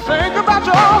 think about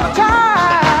you all the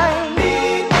time.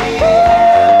 Meet me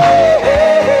halfway.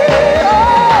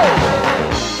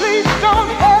 Please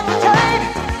don't hesitate,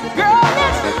 girl,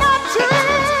 it's not too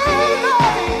late.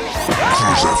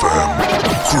 Cruise FM.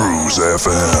 Cruise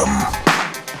FM.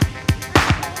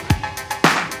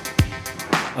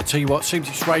 I'll tell you what, seems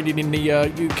it's raining in the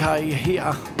UK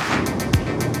here.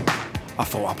 I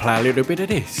thought I'd play a little bit of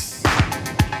this.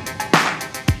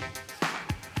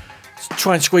 Let's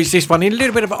try and squeeze this one in. A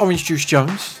little bit of Orange Juice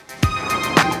Jones.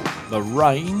 The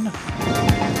Rain.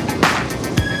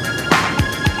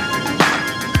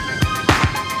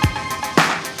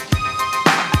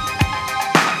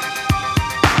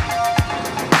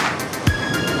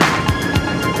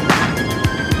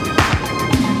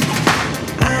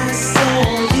 I saw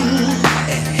you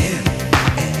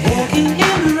walking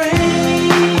in the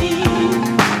rain.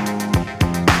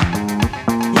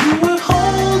 You were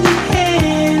holding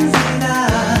hands and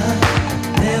I'll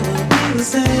never be the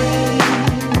same.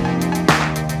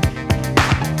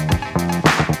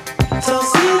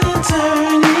 Tossing and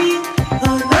turning,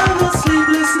 another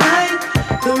sleepless night.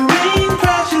 The rain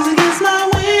crashes against my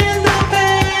window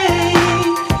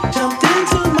pane. Jumped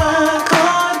into my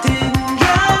car, didn't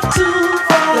drive too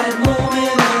far. That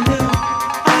moment I knew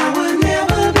I would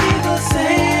never be the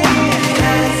same.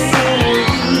 I saw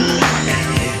you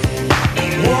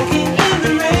walking in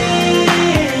the rain.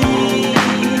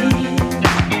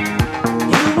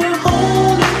 You were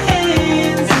holding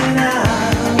hands and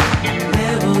I'll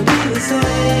never be the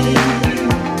same.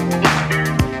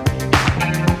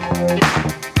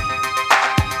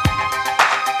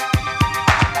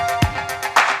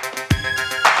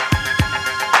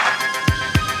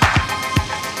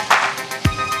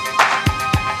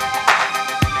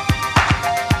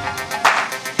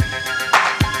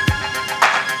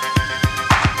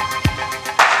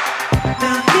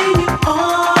 Now here you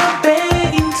are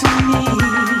begging to me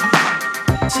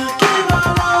to give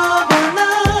our love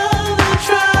another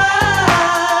try.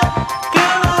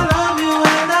 Girl, I love you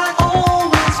and I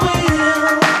always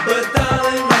will. But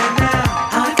darling, right now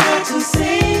I got to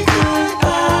say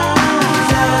goodbye.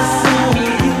 I saw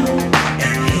you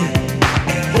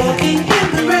walking in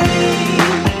the rain.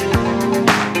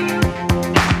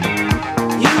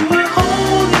 You were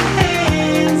holding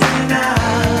hands and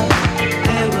I'll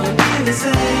never be the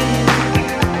same.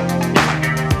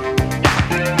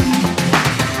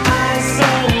 I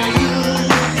saw you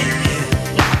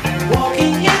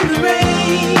walking in the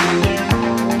rain.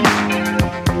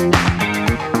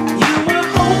 You were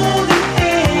holding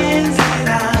hands and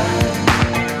I'll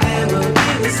never be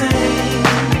the same.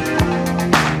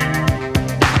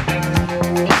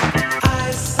 I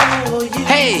saw you.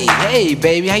 Hey,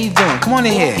 baby, how you doing? Come on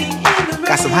in here.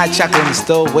 Got some hot chocolate in the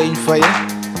stove waiting for you.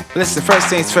 But listen, first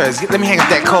things first, let me hang up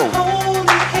that coat.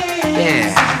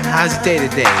 Yeah, how's your day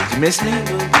today? Did you miss me?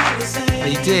 Oh,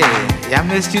 you did. Yeah, I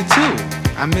missed you too.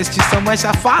 I missed you so much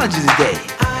I followed you today.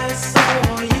 I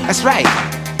saw you That's right.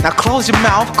 Now close your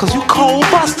mouth, cause you cold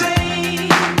busted.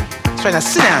 That's right, now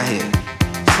sit down here.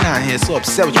 Sit down here, so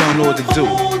upset with you, don't know what to do.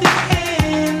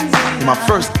 And my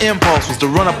first impulse was to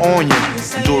run up on you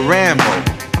and do a Rambo.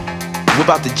 Whip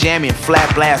out the jammy and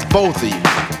flat blast both of you.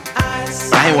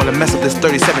 But I ain't wanna mess up this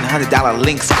 $3,700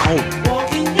 Lynx coat.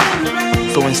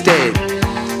 So instead,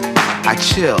 I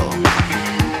chill.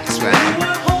 That's right.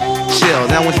 Chill.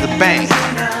 Then I went to the bank,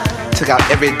 took out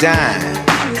every dime,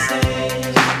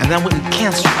 and then I went and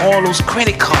canceled all those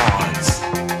credit cards.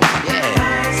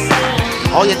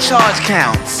 Yeah. All your charge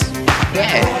counts.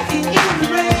 Yeah.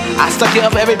 I stuck you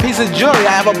up every piece of jewelry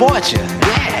I ever bought you.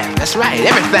 Yeah, that's right.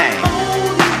 Everything.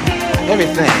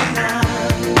 Everything.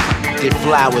 Did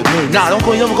fly with me. Nah, don't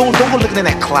go looking in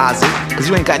that closet, cause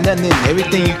you ain't got nothing in there.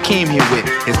 Everything you came here with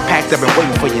is packed up and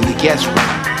waiting for you in the guest room.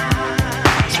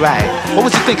 That's right. What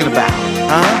was you thinking about?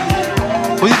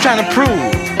 Huh? What you trying to prove?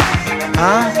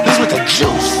 Huh? This was the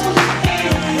juice.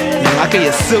 You know, I gave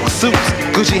you silk suits,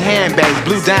 Gucci handbags,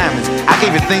 blue diamonds. I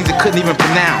gave you things you couldn't even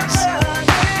pronounce.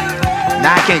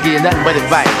 Now I can't give you nothing but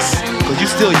advice, cause you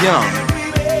still young.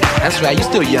 That's right, you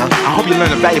still young. I hope you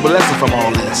learn a valuable lesson from all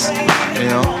this. You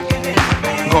know?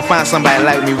 You're gonna find somebody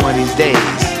like me one of these days.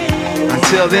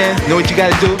 Until then, you know what you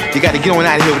gotta do? You gotta get on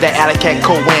out of here with that alley cat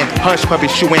coat wearing, hush puppy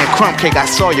shoe wearing, crumb cake I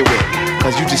saw you with.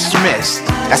 Cause you dismissed.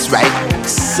 That's right.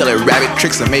 Silly rabbit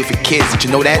tricks are made for kids. Did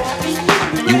you know that?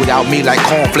 You without me like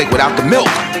cornflake without the milk.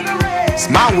 It's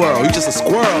my world. You just a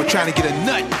squirrel trying to get a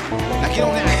nut. Now get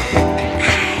on out of here.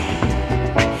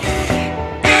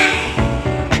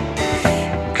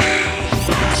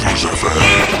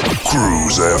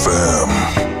 Cruise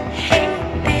FM.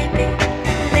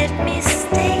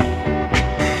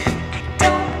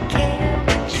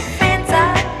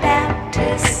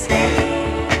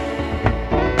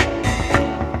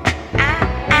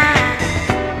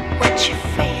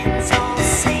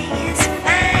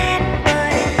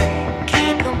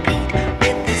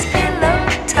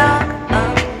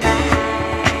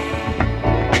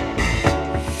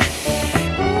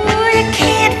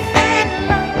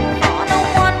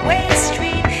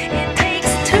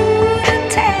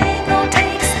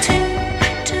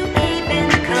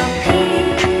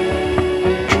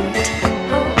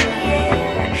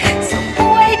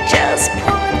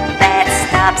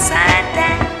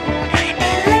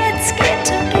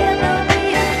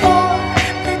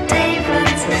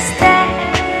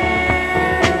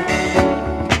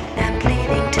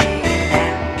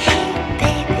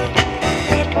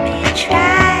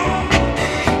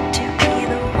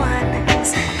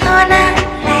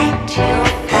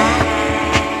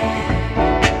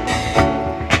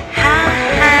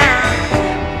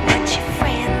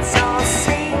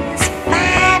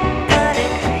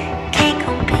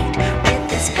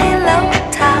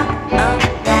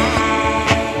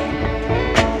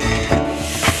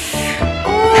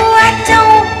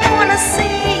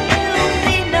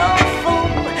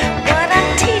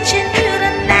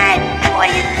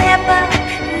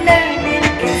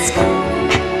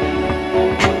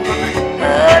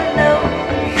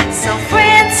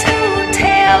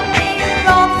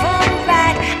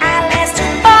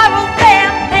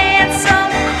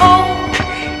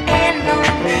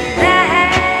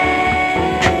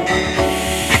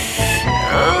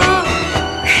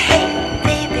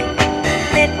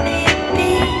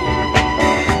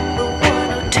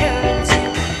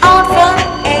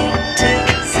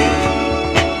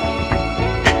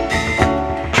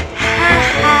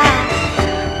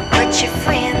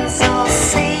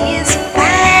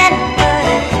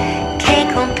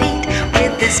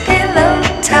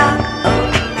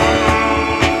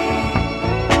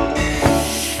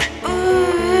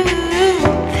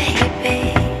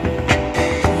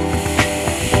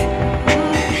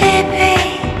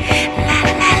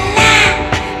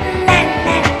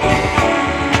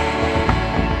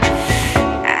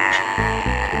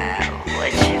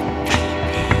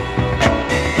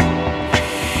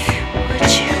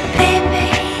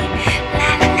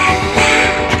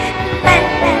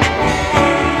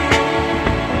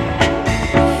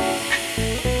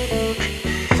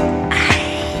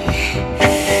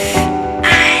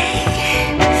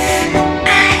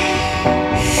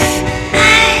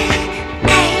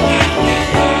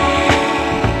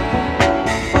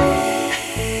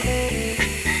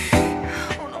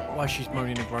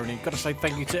 Got to say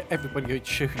thank you to everybody who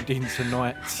tuned in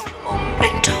tonight.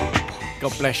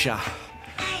 God bless you.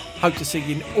 Hope to see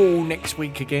you all next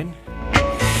week again.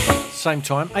 Same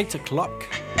time, 8 o'clock.